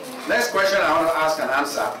 Okay? Next question I want to ask and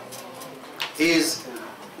answer is,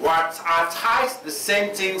 what are tithes the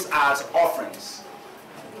same things as offerings?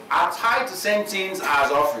 Are tithes the same things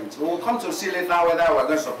as offerings? We will come to see later whether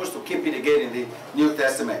we're supposed to keep it again in the New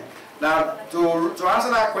Testament. Now, to answer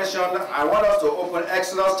that question, I want us to open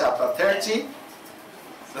Exodus chapter 30.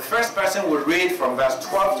 The first person will read from verse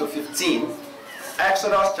 12 to 15.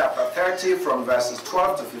 Exodus chapter 30 from verses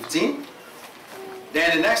 12 to 15.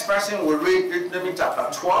 Then the next person will read Deuteronomy chapter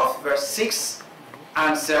 12, verse 6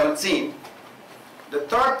 and 17. The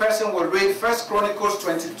third person will read 1 Chronicles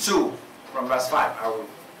 22 from verse 5. I will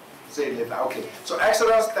say it later. Okay. So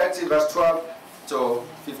Exodus 30, verse 12 to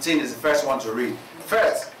 15 is the first one to read.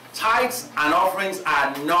 First, tithes and offerings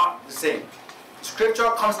are not the same. Scripture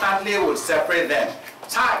constantly will separate them.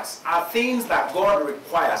 Tithes are things that God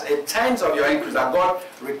requires, a tenth of your increase that God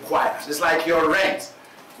requires. It's like your rent.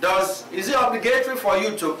 Is it obligatory for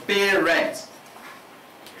you to pay rent?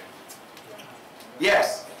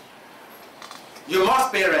 Yes. You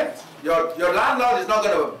must pay rent. Your landlord is not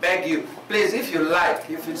going to beg you, please, if you like,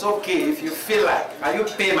 if it's okay, if you feel like, can you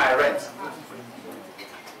pay my rent?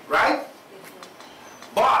 Right?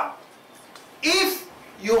 But if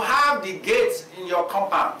you have the gates in your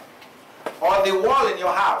compound or the wall in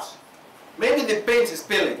your house, maybe the paint is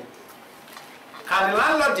peeling, can the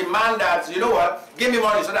landlord demand that, you know what, give me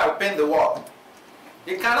money so that I will paint the wall?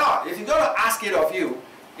 He cannot. If he's going to ask it of you,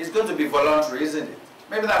 it's going to be voluntary, isn't it?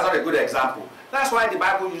 Maybe that's not a good example. That's why the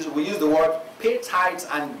Bible we use the word pay tithes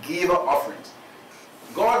and give offerings.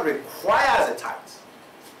 God requires a tithe,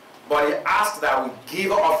 but he asks that we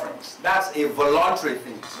give offerings. That's a voluntary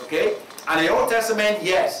thing, okay? And in the Old Testament,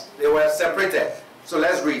 yes, they were separated. So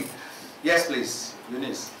let's read. Yes, please,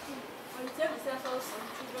 Eunice. When you take the census of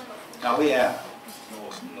children of Israel. Now we are.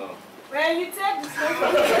 No. When you take the census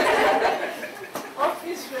of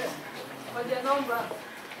Israel for their number,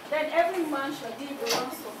 then every man shall give a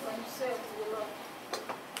ransom for himself to the Lord.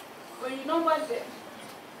 When you number them,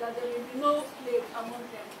 that there may be no plague among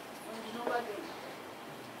them when you number them.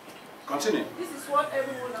 Continue. This is what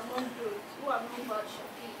everyone among those who are numbered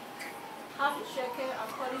shall give. Half a shekel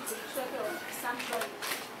according to the shekel of the sanctuary.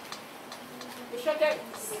 The shekel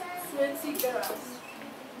is 20 gerahs.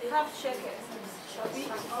 The half shekel shall be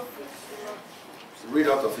an offering to the Lord. Read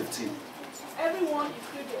out of 15. Everyone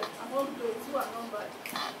included among those who are numbered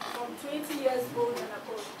from 20 years old and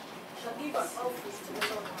above shall give an offering to the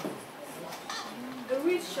Lord. The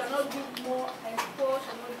rich shall not give more, and the poor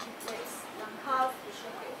shall not give less than half the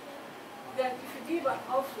shekel. Then if you give an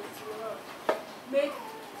offering to the Lord, make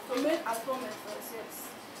atonement for yourselves.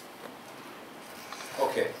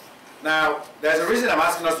 Okay. Now, there's a reason I'm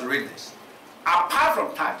asking us to read this. Apart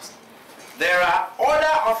from tithes, there are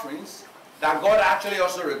other offerings that God actually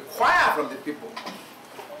also requires from the people.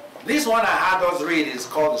 This one I had us read is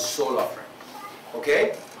called the soul offering.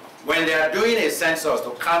 Okay? When they are doing a census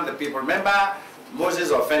to count the people, remember Moses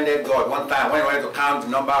offended God one time when he wanted to count the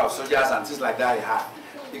number of soldiers and things like that he had.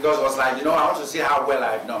 Because it was like, you know, I want to see how well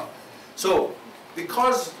I've done. So,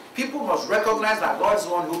 because people must recognize that God is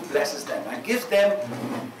the one who blesses them and gives them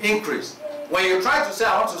increase. When you try to say,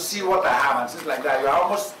 I want to see what I have and things like that, you are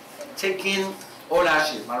almost taking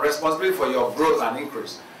ownership and responsibility for your growth and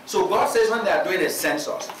increase. So God says when they are doing a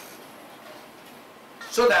census,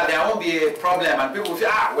 so that there won't be a problem and people feel,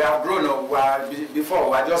 we have grown, before we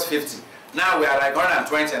were just 50. Now we are like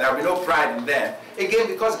 120 and there will be no pride in them. Again,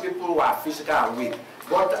 because people who are physical and weak,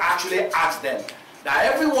 God actually asked them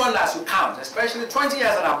that everyone that you count, especially 20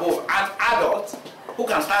 years and above, an adult who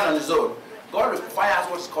can stand on his own, God requires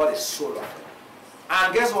what's called a soul offering.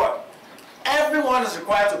 And guess what? Everyone is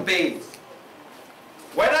required to pay it.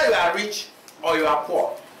 Whether you are rich or you are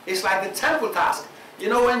poor. It's like the temple task. You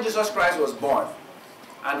know, when Jesus Christ was born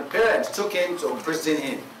and the parents took him to christen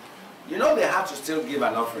him, you know they have to still give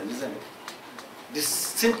an offering, isn't it? The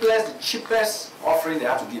simplest, the cheapest offering they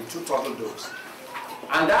have to give, 2 turtle doves.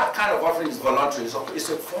 And that kind of offering is voluntary. So it's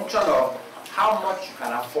a function of how much you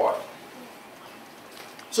can afford.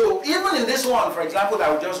 So even in this one, for example,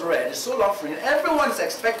 that we just read, the soul offering, everyone is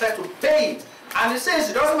expected to pay it. And it says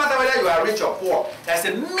it doesn't matter whether you are rich or poor. There's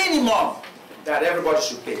a minimum that everybody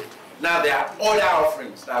should pay. Now there are other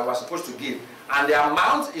offerings that we're supposed to give. And the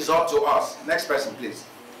amount is up to us. Next person, please.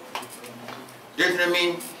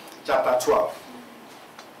 Deuteronomy chapter 12.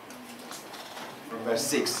 From verse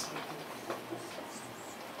 6.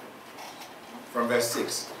 From verse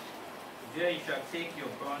 6. There you shall take your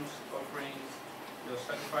burnt offerings, your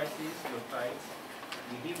sacrifices, your tithes,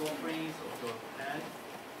 the heave offerings of your hand,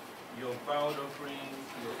 your vowed offerings,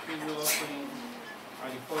 your freewill offerings,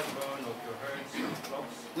 and the firstborn of your herds and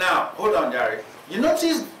flocks. Now, hold on, Jerry. You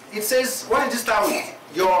notice it says, what did it start with?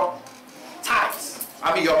 Your tithes,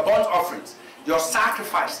 your burnt offerings, your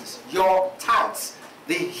sacrifices, your tithes,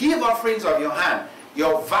 the heave offerings of your hand,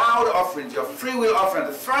 your vowed offerings, your freewill offering,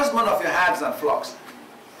 the firstborn of your herds and flocks.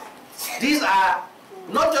 These are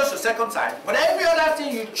not just your second tithe, but every other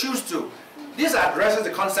thing you choose to. This addresses the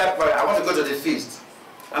concept where I want to go to the feast.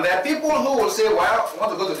 And there are people who will say, well, I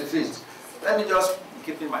want to go to the feast. Let me just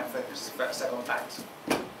keep in my second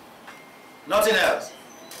tithe. Nothing else.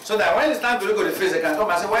 So that when it's time to go to the feast, they can come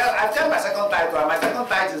and say, well, I've kept my second tithe, and my second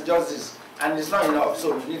tithe is just this, and it's not enough,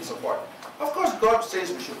 so we need support. Of course, God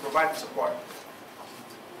says we should provide support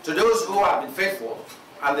to those who have been faithful,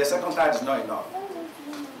 and their second tithe is not enough.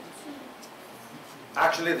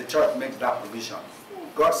 Actually, the church makes that provision.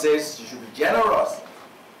 God says you should be generous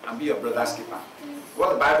and be your brother's keeper.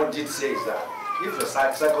 What the Bible did say is that if your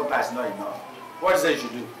second tithe is not enough, what it says you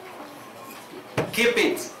should do? Keep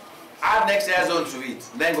it. Add next year's own to it.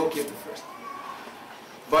 Then go keep the first.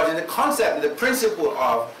 But in the concept, in the principle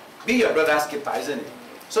of be your brother's keeper, isn't it?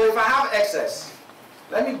 So if I have excess,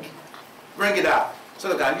 let me bring it up so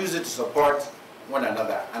that I can use it to support one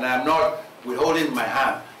another. And I'm not withholding my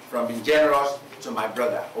hand from being generous to my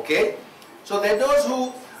brother. Okay? So there are those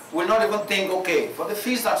who will not even think, okay, for the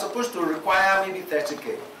feast I'm supposed to require maybe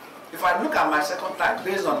 30K. If I look at my second tithe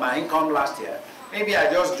based on my income last year, maybe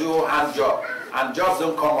I just do hand job and jobs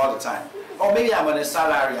don't come all the time. Or maybe I'm on a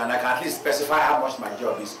salary and I can at least specify how much my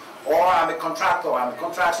job is. Or I'm a contractor,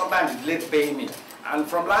 sometimes it's late paying me. And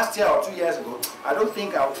from last year or 2 years ago, I don't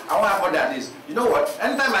think I won't have more than this. You know what?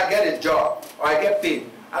 Anytime I get a job or I get paid,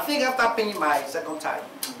 I think after paying my second tithe,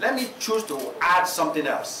 let me choose to add something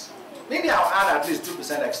else. Maybe I'll add at least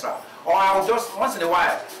 2% extra. Or I'll just, once in a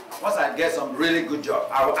while, once I get some really good job,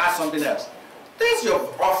 I will add something else. That's your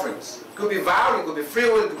offerings. It could be vow, it could be free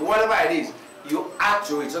will, it could be whatever it is. You add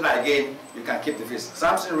to it so that again, you can keep the feast.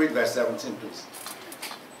 Samson, read verse 17, please.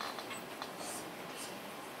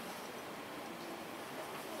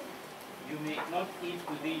 You may not eat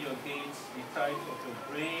within your gates the tithe of your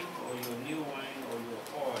grain, or your new wine, or your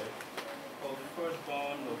oil, of the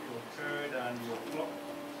firstborn of your herd and your flock,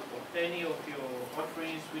 of any of your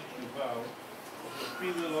offerings which you vow, of the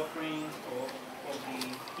freewill offerings, or of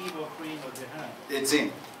the heave offering of the hand. 18.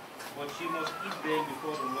 But you must eat them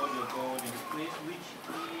before the Lord your God in the place which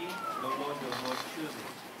he, the Lord your God,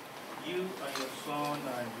 chooses. You and your son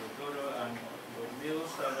and your daughter and your male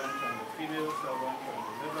servant and your female servant and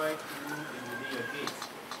the Levite who is within your gates.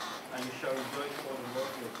 And you shall rejoice for the Lord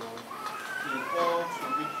your God in all to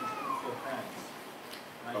which you put your hands.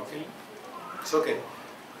 19. Okay. It's okay.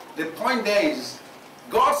 The point there is,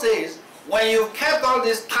 God says, when you've kept all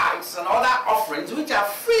these tithes and other offerings which are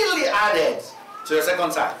freely added to your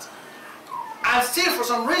second tithe, and still for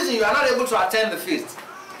some reason you are not able to attend the feast,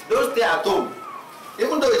 those stay at home,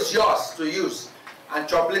 even though it's yours to use, and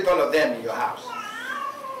chocolate all of them in your house.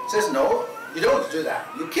 He says, no, you don't do that.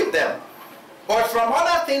 You keep them. But from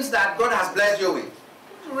other things that God has blessed you with,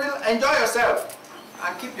 enjoy yourself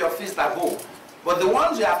and keep your feast at home. But the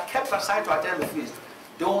ones you have kept aside to attend the feast,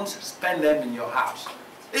 don't spend them in your house.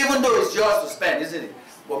 Even though it's yours to spend, isn't it?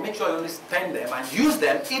 But make sure you only spend them and use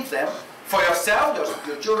them, eat them, for yourself,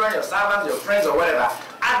 your children, your servants, your friends, or whatever,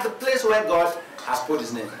 at the place where God has put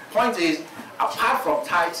his name. Point is, apart from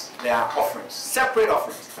tithes, there are offerings, separate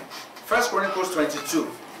offerings. 1 Chronicles 22.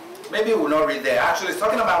 Maybe we'll not read there. Actually, it's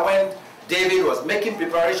talking about when David was making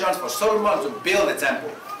preparations for Solomon to build the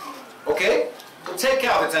temple. Okay? To take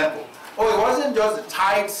care of the temple. Oh, it wasn't just the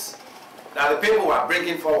tithes that the people were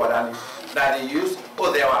bringing forward and that he used.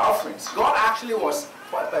 Oh, there were offerings. God actually was,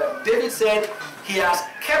 David said, he has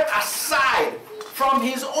kept aside from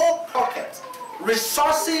his own pocket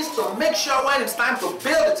resources to make sure when it's time to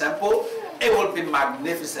build the temple, it will be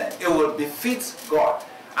magnificent. It will befit God.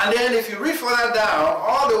 And then if you read further down,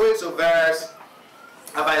 all the way to verse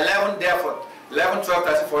about 11, therefore, 11, 12,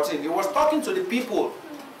 13, 14, he was talking to the people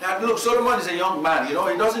that, look, Solomon is a young man, you know,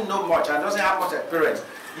 he doesn't know much and doesn't have much experience.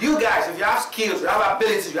 You guys, if you have skills, you have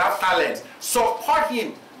abilities, you have talents, support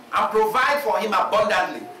him and provide for him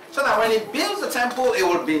abundantly, so that when he builds the temple, it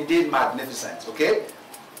will be indeed magnificent. Okay?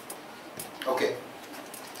 Okay.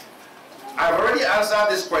 I've already answered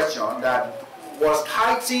this question, that was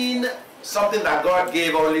tithing something that God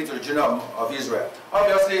gave only to the children of Israel.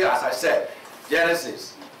 Obviously, as I said,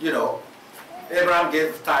 Genesis, you know, Abraham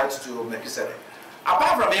gave tithes to Melchizedek.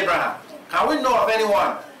 Apart from Abraham, can we know of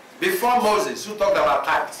anyone before Moses who talked about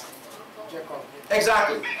tithes? Jacob.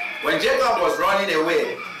 Exactly. When Jacob was running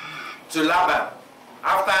away to Laban,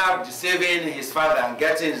 after deceiving his father and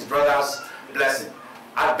getting his brother's blessing,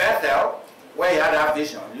 at Bethel, where he had that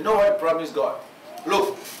vision, you know what he promised God?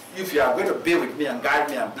 Look, if you are going to be with me and guide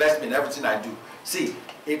me and bless me in everything I do, see,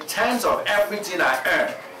 a tenth of everything I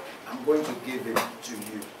earn, I'm going to give it to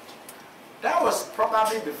you. That was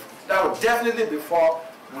probably, that was definitely before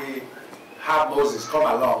we had Moses come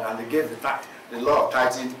along and they gave the law of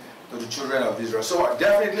tithing to the children of Israel. So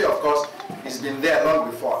definitely, of course, it's been there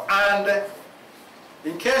long before. And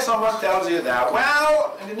in case someone tells you that,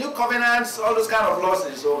 well, in the new covenants, all those kind of laws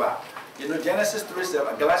is over. You know, Genesis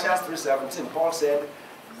 3:7, Galatians 3:17, Paul said,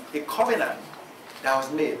 a covenant that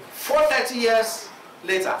was made 430 years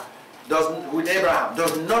later with Abraham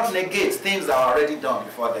does not negate things that were already done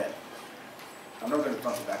before then. I'm not going to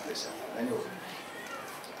turn to that place anyway.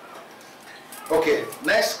 Okay,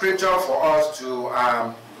 next scripture for us to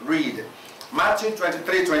read. Matthew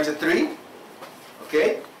 23:23.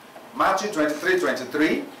 Okay, Matthew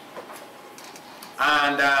 23:23.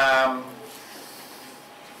 And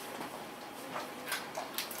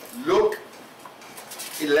Luke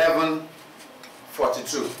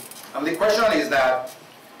 11:42. And the question is that,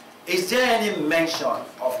 is there any mention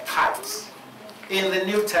of tithes in the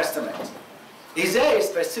New Testament? Is there a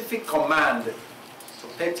specific command to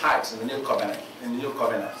pay tithes in the New Covenant?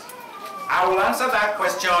 I will answer that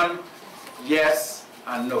question yes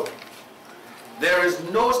and no. There is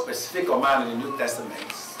no specific command in the New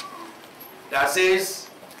Testament that says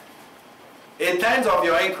a tenth of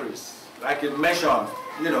your increase, like you mentioned,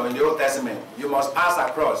 you know, in the Old Testament, you must pass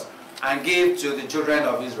across and give to the children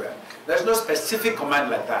of Israel. There's no specific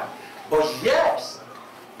command like that. But yes,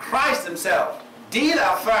 Christ himself did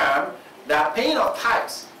affirm that paying of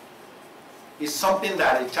tithes is something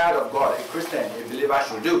that a child of God, a Christian, a believer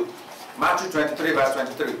should do. Matthew 23 verse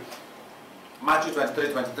 23. Matthew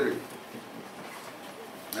 23:23.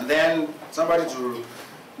 And then somebody to,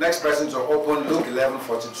 next person to open Luke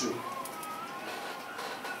 11:42.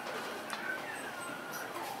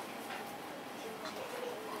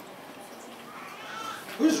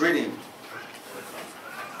 Who's reading?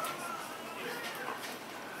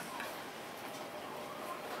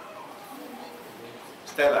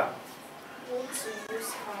 Stella. Woe to you,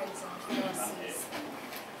 scribes and Pharisees.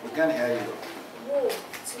 We can't hear you. Woe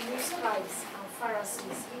to you, scribes and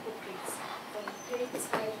Pharisees, hypocrites, for you pay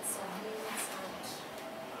tithes and mints and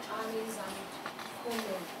anise and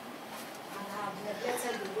cumin, and have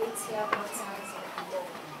neglected the weightier matters of the law,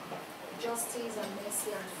 justice and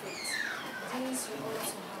mercy and faith. These you ought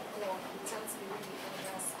to have done without believing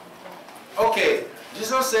the others and God. Okay,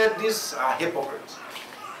 Jesus said these are hypocrites.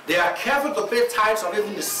 They are careful to pay tithes of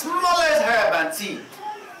even the smallest herb and tea,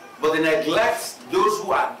 but they neglect those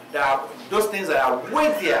who are those things that are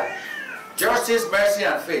weightier, justice, mercy,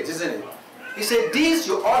 and faith, isn't it? He said these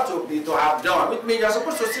you ought to have done, which means you're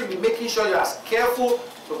supposed to still be making sure you are careful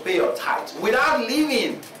to pay your tithes without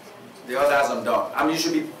leaving the others undone. I mean, you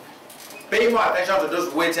should be paying more attention to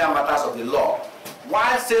those weightier matters of the law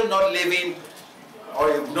while still not leaving or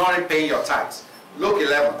ignoring paying your tithes. Luke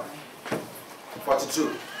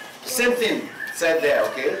 11:42. Same thing said there,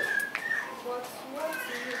 okay? But woe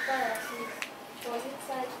to you, Pharisees, for you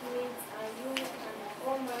tithe mint and rule and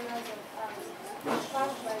all manners of acts,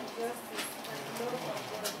 passed by justice and love of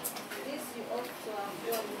God. This you ought to have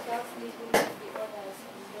done without leaving the others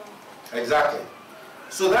undone. Exactly.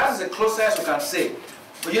 So that is the closest we can say.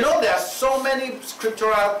 But you know, there are so many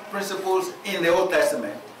scriptural principles in the Old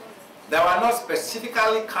Testament that were not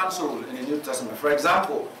specifically cancelled in the New Testament. For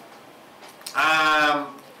example,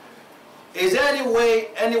 is there any way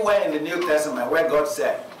anywhere in the New Testament where God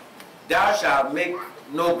said, "Thou shalt make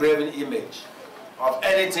no graven image of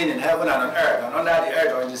anything in heaven and on earth and under the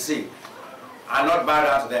earth or in the sea, and not bow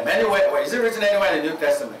down to them"? Anywhere, or is it written anywhere in the New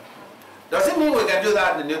Testament? Does it mean we can do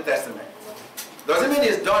that in the New Testament? Does it mean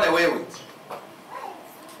it's done away with?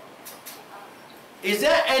 Is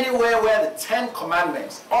there anywhere where the 10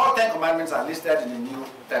 Commandments, all 10 Commandments are listed in the New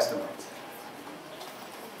Testament?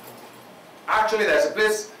 Actually, there's a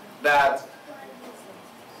place that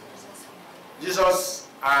Jesus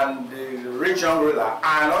and the rich young ruler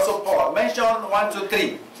and also Paul mentioned 1, 2,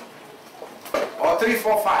 3 or 3,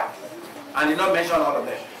 4, 5 and did not mention all of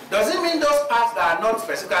them. Does it mean those parts that are not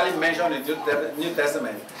specifically mentioned in the New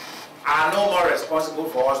Testament are no more responsible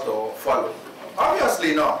for us to follow?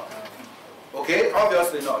 Obviously not. Okay,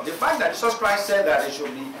 obviously not. The fact that Jesus Christ said that they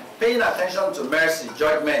should be paying attention to mercy,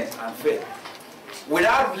 judgment, and faith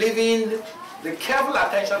without leaving the careful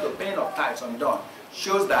attention to paying of tithes undone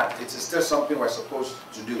shows that it is still something we're supposed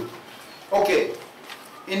to do. Okay,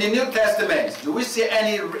 in the New Testament, do we see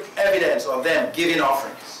any evidence of them giving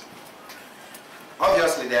offerings?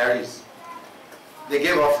 Obviously there is. They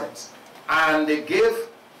gave offerings. And they gave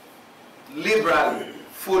liberally,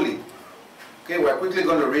 fully. Okay, we're quickly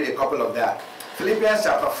going to read a couple of that. Philippians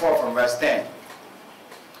chapter 4 from verse 10.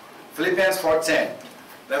 Philippians 4:10.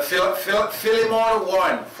 Then Philemon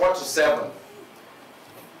 1, 4-7.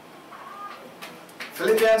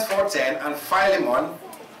 Philippians 4:10 and Philemon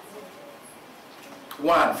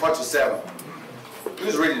 1, 4-7.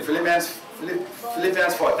 Who's reading? Philippians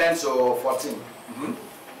 4:10-14.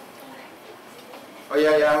 Oh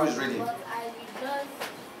yeah, who's reading? But I rejoice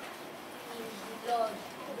in the Lord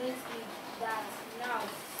greatly that now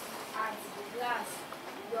at last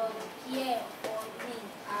your care for me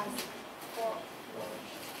has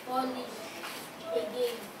fallen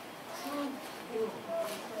again. Through you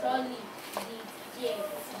surely did care,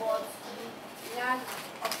 but you lacked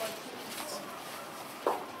opportunity.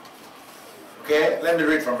 Okay, let me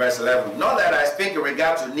read from verse 11. Not that I speak in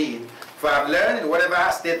regard to need, for I have learned in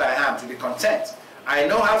whatever state I am to be content. I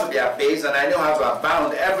know how to be abased, and I know how to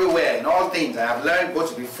abound everywhere in all things. I have learned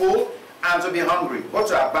both to be full and to be hungry, both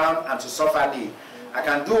to abound and to suffer need. I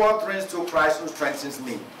can do all things through Christ who strengthens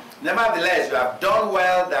me. Nevertheless, you have done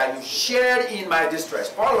well that you shared in my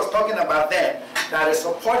distress. Paul was talking about them, that they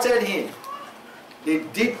supported him. They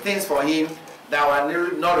did things for him that were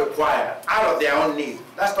not required, out of their own need.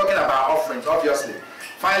 That's talking about offerings, obviously.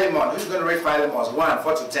 Philemon, who's going to read Philemon 1,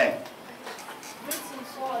 4-10?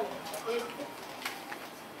 Greetings all.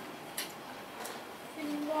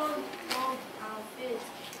 Philemon, love and faith,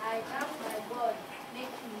 I am my God,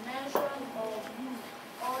 making mention of you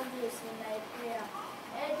always in my prayer,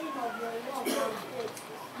 adding of your love and faith,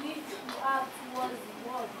 which you have towards the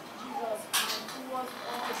Lord Jesus and towards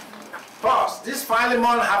all people. Pause. This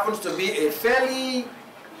Philemon happens to be a fairly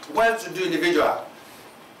well-to-do individual.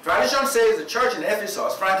 Tradition says the church in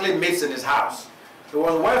Ephesus frankly meets in his house. He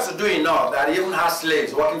was well-to-do enough that he even had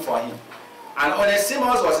slaves working for him. And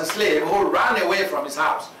Onesimus was a slave who ran away from his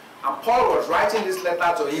house. And Paul was writing this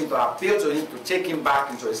letter to him to appeal to him to take him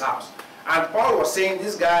back into his house. And Paul was saying,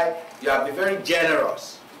 this guy, you have been very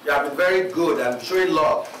generous. You have been very good and showing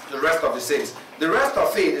love to the rest of the saints. the rest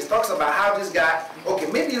of it talks about how this guy,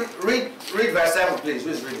 okay, maybe read verse 7, please. Who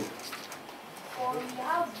is reading? For we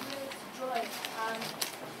have great joy and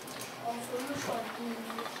consolation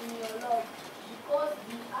in your Lord, because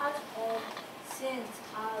the heart of saints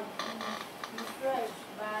are refreshed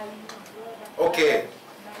by you, brother. Okay.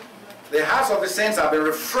 The hearts of the saints have been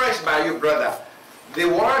refreshed by you, brother. The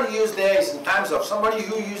word used there is in terms of somebody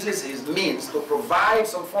who uses his means to provide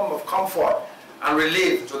some form of comfort and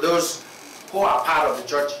relief to those who are part of the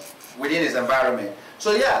church within his environment.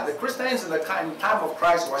 So yeah, the Christians in the time of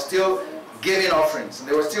Christ were still giving offerings. And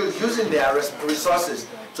they were still using their resources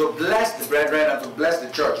to bless the brethren and to bless the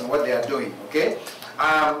church in what they are doing. Okay?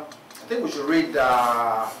 I think we should read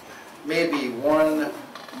maybe one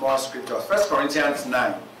more scripture. 1 Corinthians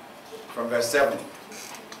 9 from verse 7.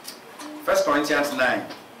 1 Corinthians 9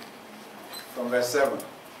 from verse 7.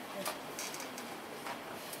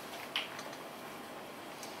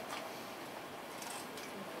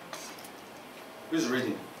 Who's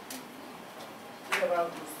reading?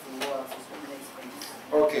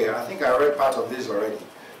 Okay, I think I read part of this already.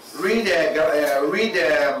 Read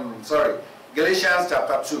Galatians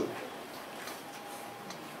chapter 2.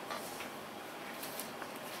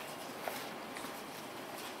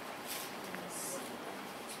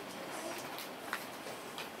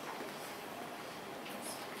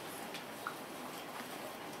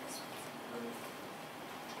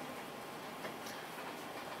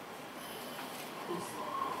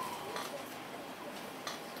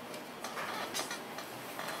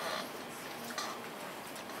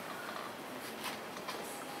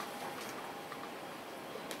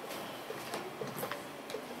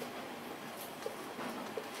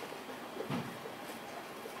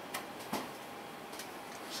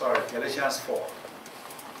 Sorry, Galatians 4.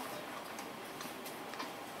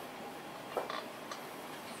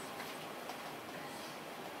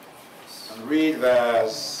 And read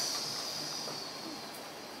verse...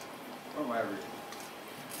 What am I reading?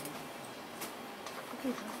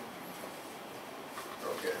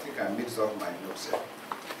 Okay, I think I mixed up my notes here.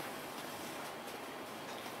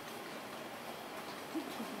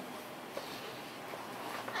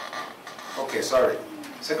 Okay, sorry.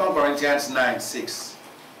 2 Corinthians 9:6.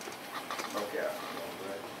 Okay.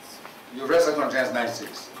 You read 2 Corinthians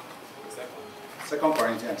 9:6. 2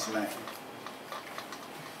 Corinthians 9.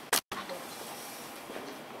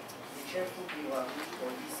 Be careful, giver,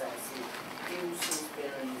 for this I say, he who sows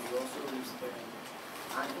sparingly will also reap sparingly,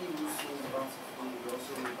 and he who sows bountifully will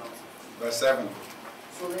also reap bountifully. Verse 7.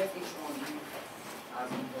 So let each one live as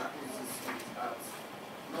he purposes in his heart,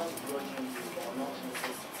 not grudgingly or not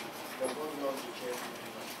necessity, for God loves the cheerful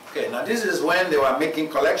giver. Okay, now this is when they were making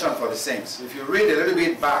collection for the saints. If you read a little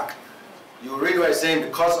bit back, you read what it's saying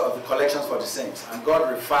because of the collections for the saints. And God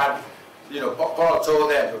referred, Paul told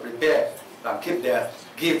them to prepare and keep their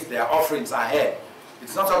gifts, their offerings ahead.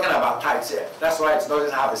 It's not talking about tithes here. That's why it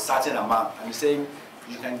doesn't have a certain amount. And he's saying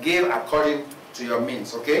you can give according to your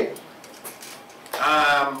means, okay?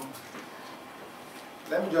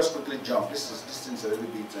 Let me just quickly jump. This thing's a little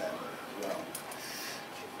bit round.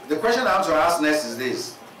 The question I want to ask next is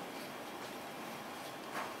this.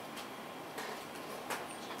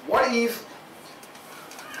 What if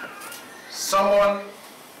someone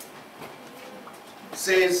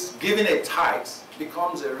says giving a tithe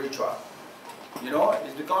becomes a ritual?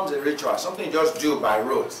 It becomes a ritual, something you just do by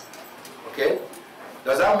rote. Okay?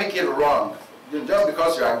 Does that make it wrong? Just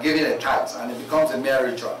because you are giving a tithe and it becomes a mere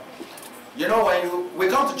ritual. When we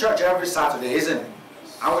come to church every Saturday, isn't it?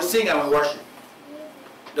 And we sing and we worship.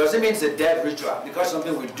 Does it mean it's a dead ritual? Because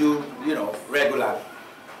something we do, regularly.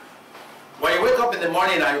 When you wake up in the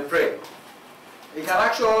morning and you pray, it can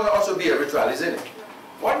actually also be a ritual, isn't it?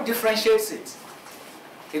 What differentiates it?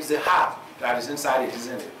 It's the heart that is inside it,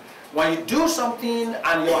 isn't it? When you do something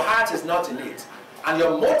and your heart is not in it, and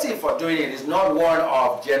your motive for doing it is not one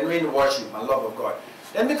of genuine worship and love of God,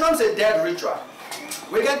 then it becomes a dead ritual.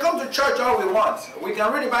 We can come to church all we want. We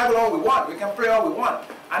can read the Bible all we want. We can pray all we want.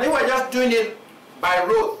 And if we're just doing it by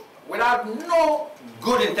rote, without no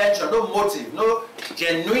good intention, no motive, no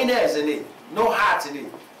genuineness in it, no heart in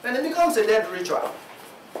it, then it becomes a dead ritual.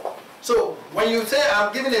 So when you say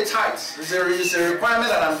I'm giving a tithe, it's a requirement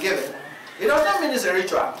that I'm giving, it does not mean it's a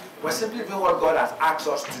ritual. We're simply doing what God has asked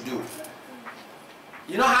us to do.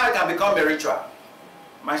 You know how it can become a ritual?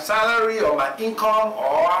 My salary or my income,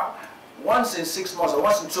 or once in 6 months or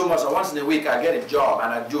once in 2 months or once in a week I get a job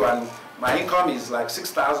and I do, and my income is like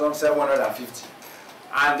 6,750.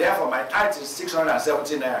 And therefore my tithe is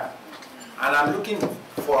 670 naira. And I'm looking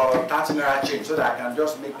for 30 naira change so that I can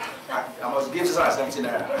just make, I must give 670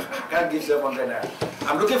 naira. I can't give 700 naira.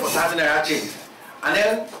 I'm looking for 30 naira change. And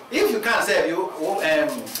then, if you can't say,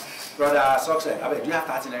 brother Success, do you have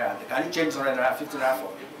 30 naira? Can you change 100 naira, 50 naira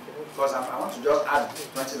for me? Because I want to just add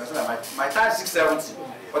 20 naira. So my tithe is 670,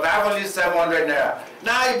 but I have only 700 naira.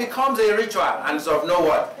 Now it becomes a ritual, and it's of no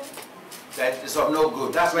what? It's of no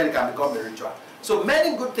good. That's when it can become a ritual. So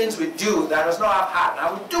many good things we do that does not have heart,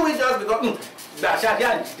 and we do it just because,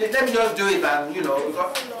 let me just do it, and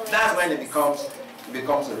because that's when it becomes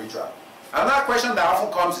a ritual. Another question that often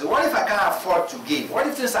comes is, what if I can't afford to give? What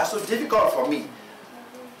if things are so difficult for me?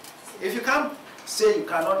 If you can't say you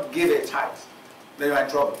cannot give a tithe, then you are in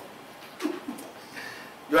trouble.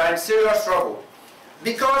 You are in serious trouble.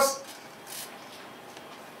 Because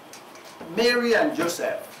Mary and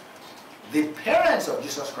Joseph, the parents of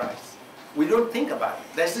Jesus Christ, we don't think about it.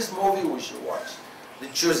 There's this movie we should watch, The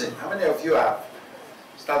Chosen. How many of you have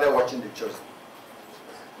started watching The Chosen?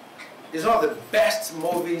 It's one of the best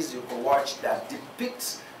movies you can watch that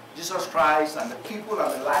depicts Jesus Christ and the people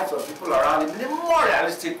and the lives of people around him in a more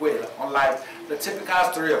realistic way, unlike the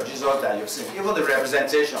typical story of Jesus that you've seen. Even the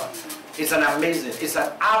representation, it's it's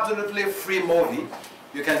an absolutely free movie.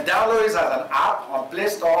 You can download it as an app on Play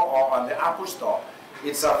Store or on the Apple Store.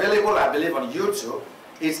 It's available, I believe, on YouTube.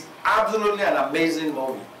 It's absolutely an amazing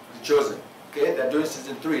movie, The Chosen. Okay, they're doing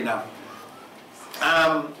season 3 now.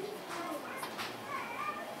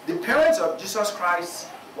 The parents of Jesus Christ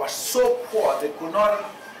were so poor they could not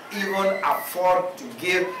even afford to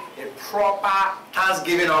give a proper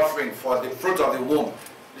thanksgiving offering for the fruit of the womb.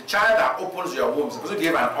 The child that opens your womb is supposed to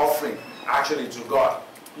give an offering actually to God,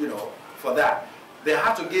 for that. They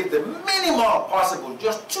had to give the minimum possible,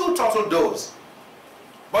 just 2 turtle doves.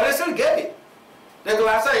 But they still gave it. They could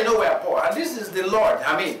have said, we're poor. And this is the Lord.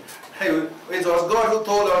 I mean, it was God who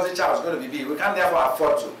told us the child was going to be big. We can't therefore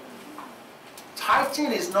afford to.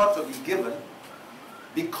 Tithing is not to be given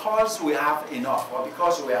because we have enough or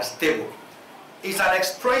because we are stable. It's an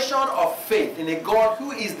expression of faith in a God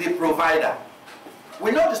who is the provider.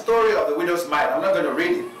 We know the story of the widow's mite. I'm not going to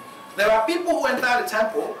read it. There are people who enter the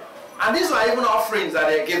temple, and these are even offerings that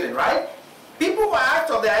they're giving, right? People were out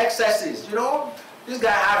of their excesses. This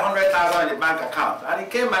guy had 100,000 in the bank account, and he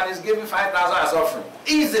came and he's giving 5,000 as offering.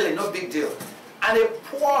 Easily, no big deal. And a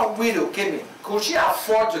poor widow came in. Could she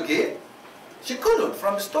afford to give? She couldn't.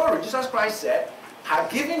 From the story, Jesus Christ said her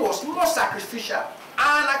giving was more sacrificial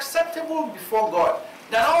and acceptable before God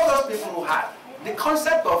than all those people who had. The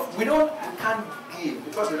concept of we can't give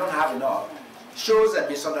because we don't have enough shows a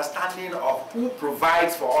misunderstanding of who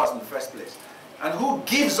provides for us in the first place and who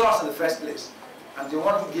gives us in the first place, and the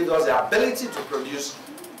one who gives us the ability to produce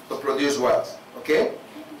wealth. Okay?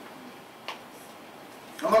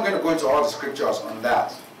 I'm not going to go into all the scriptures on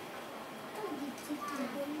that.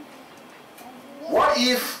 What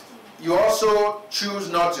if you also choose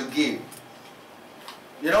not to give?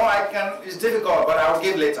 It's difficult, but I'll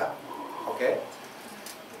give later. Okay?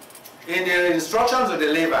 In the instructions of the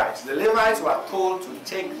Levites were told to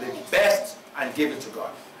take the best and give it to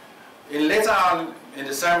God. Later on in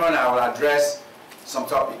the sermon, I will address some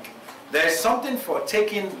topic. There is something for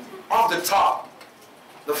taking off the top,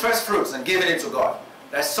 the first fruits, and giving it to God.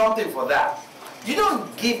 There's something for that. You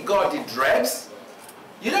don't give God the dregs.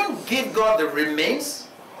 You don't give God the remains.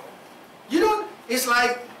 It's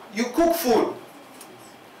like you cook food,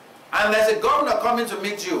 and there's a governor coming to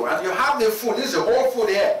meet you, and you have the food. This is the whole food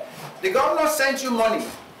here. The governor sent you money.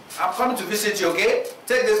 I'm coming to visit you, okay?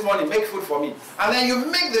 Take this money, make food for me. And then you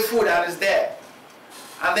make the food and it's there.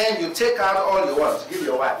 And then you take out all you want. Give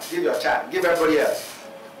your wife, give your child, give everybody else.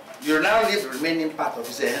 You now leave the remaining part of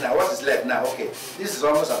it. Say, now what is left now? Okay, this is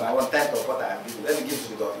almost about 1/10 of what I have given. Let me give it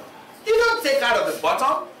to the governor. You don't take out of the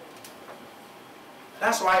bottom.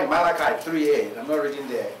 That's why in Malachi 3:8, I'm not reading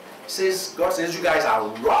there, God says, you guys are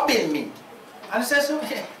robbing me. And he says,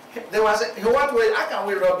 what way, how can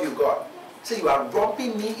we rob you, God? He says, you are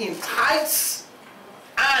robbing me in tithes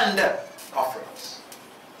and offerings.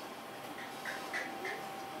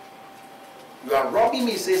 You are robbing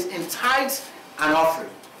me, he says, in tithes and offering.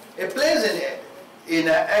 A place in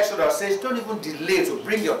Exodus says, don't even delay to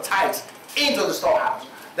bring your tithes into the storehouse.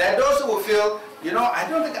 There are those who will feel, I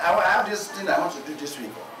don't think I have this thing I want to do this week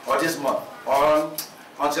or this month or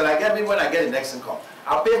until when I get the next income.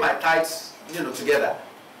 I'll pay my tithes, together.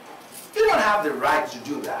 You don't have the right to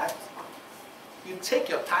do that. You take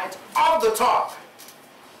your tithe off the top.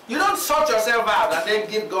 You don't sort yourself out and then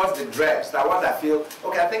give God the dregs. That what I feel,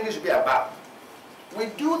 okay, I think it should be about. We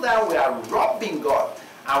do that, we are robbing God,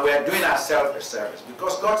 and we are doing ourselves a service.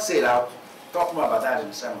 Because God said, I'll talk more about that in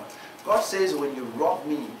the sermon. God says when you rob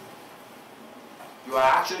me, you are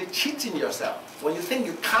actually cheating yourself. When you think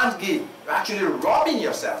you can't give, you're actually robbing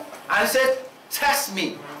yourself. And he said, test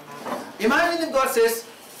me. Imagine if God says,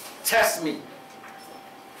 test me.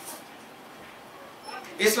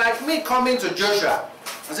 It's like me coming to Joshua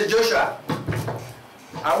and say, Joshua,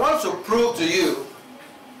 I want to prove to you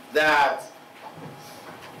that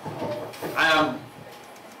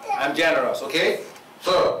I'm generous, okay?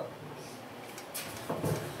 So,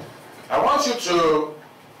 I want you to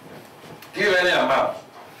give any amount.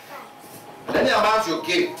 Any amount you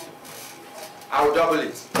give, I will double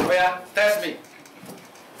it. Where? Test me.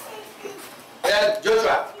 Yeah,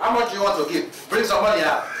 Joshua, how much do you want to give? Bring some money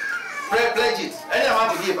out. Pledge it. Any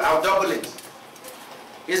amount you give, I'll double it.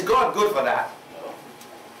 Is God good for that?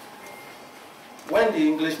 When the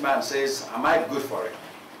Englishman says, am I good for it?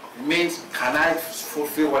 It means, can I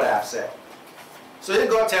fulfill what I have said? So if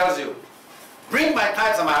God tells you, bring my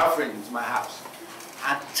tithes and my offering into my house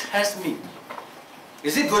and test me,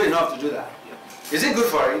 is it good enough to do that? Is it good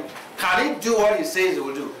for it? Can it do what he says it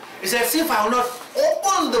will do? He says, if I will not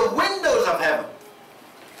open the windows of heaven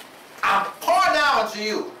and pour down to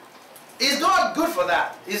you, is God good for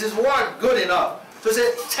that? Is his word good enough to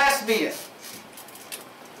say, test me?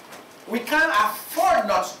 We can't afford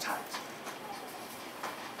not to tithe.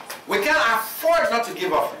 We can't afford not to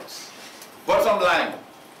give offerings. Bottom line,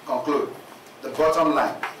 conclude. The bottom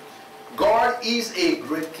line. God is a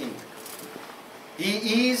great king.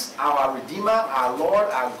 He is our Redeemer, our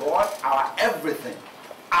Lord, our God, our everything.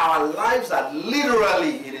 Our lives are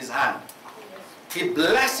literally in his hand. He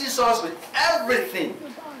blesses us with everything.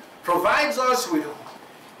 Provides us with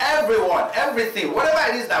everyone, everything,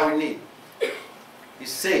 whatever it is that we need. He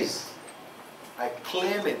says, I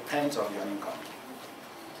claim a tenth of your income.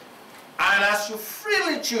 And as you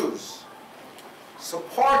freely choose,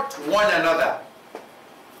 support one another,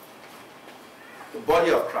 the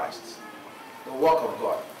body of Christ, the work of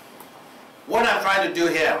God. What I'm trying to do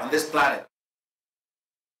here on this planet,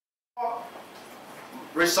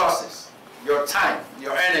 resources, your time,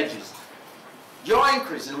 your energies, your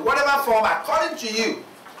increase in whatever form according to you.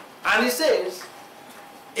 And he says,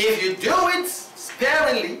 if you do it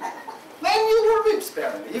sparingly, then you will reap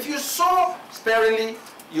sparingly. If you sow sparingly,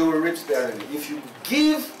 you will reap sparingly. If you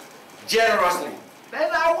give generously, then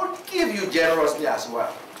I will give you generously as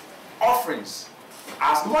well. Offerings,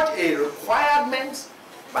 as much a requirement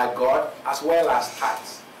by God as well as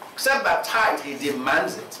tithes. Except that tithe, he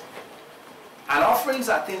demands it. And offerings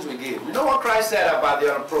are things we give. You know what Christ said about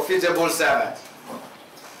the unprofitable servant?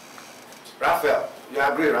 Raphael, you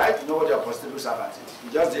agree, right? You know what the unprofitable servant is.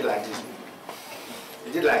 He just did like this.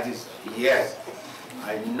 He did like this. Yes,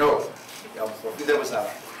 I know. The unprofitable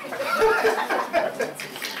servant.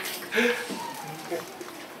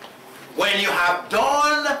 When you have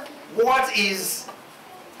done what is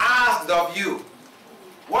asked of you,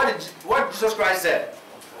 what Jesus Christ said?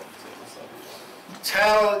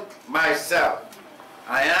 Tell myself,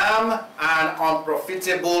 I am an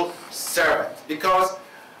unprofitable servant, because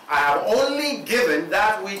I have only given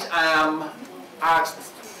that which I am asked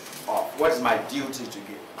of. What is my duty to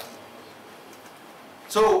give?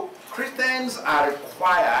 So Christians are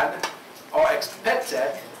required or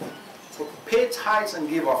expected to pay tithes and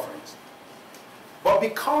give offerings. But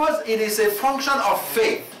because it is a function of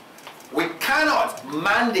faith, we cannot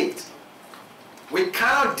mandate, we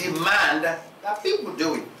cannot demand that people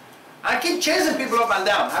do it. And keep chasing people up and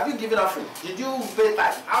down. Have you given offering? Did you pay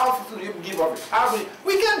tithe? How often do you give offering?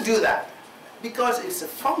 We can't do that. Because it's a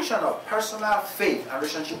function of personal faith and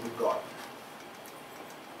relationship with God.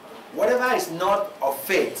 Whatever is not of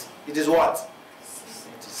faith, it is what?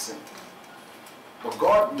 It is sin. But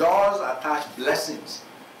God does attach blessings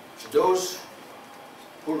to those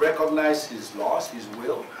who recognize his laws, his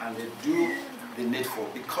will, and they do the needful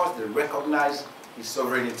because they recognize his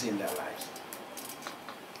sovereignty in their lives.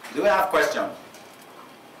 Do we have questions?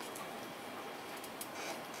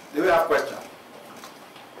 Do we have questions?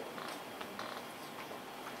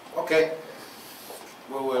 Okay.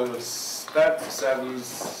 We will start the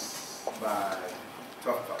service by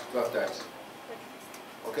 12:30.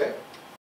 Okay?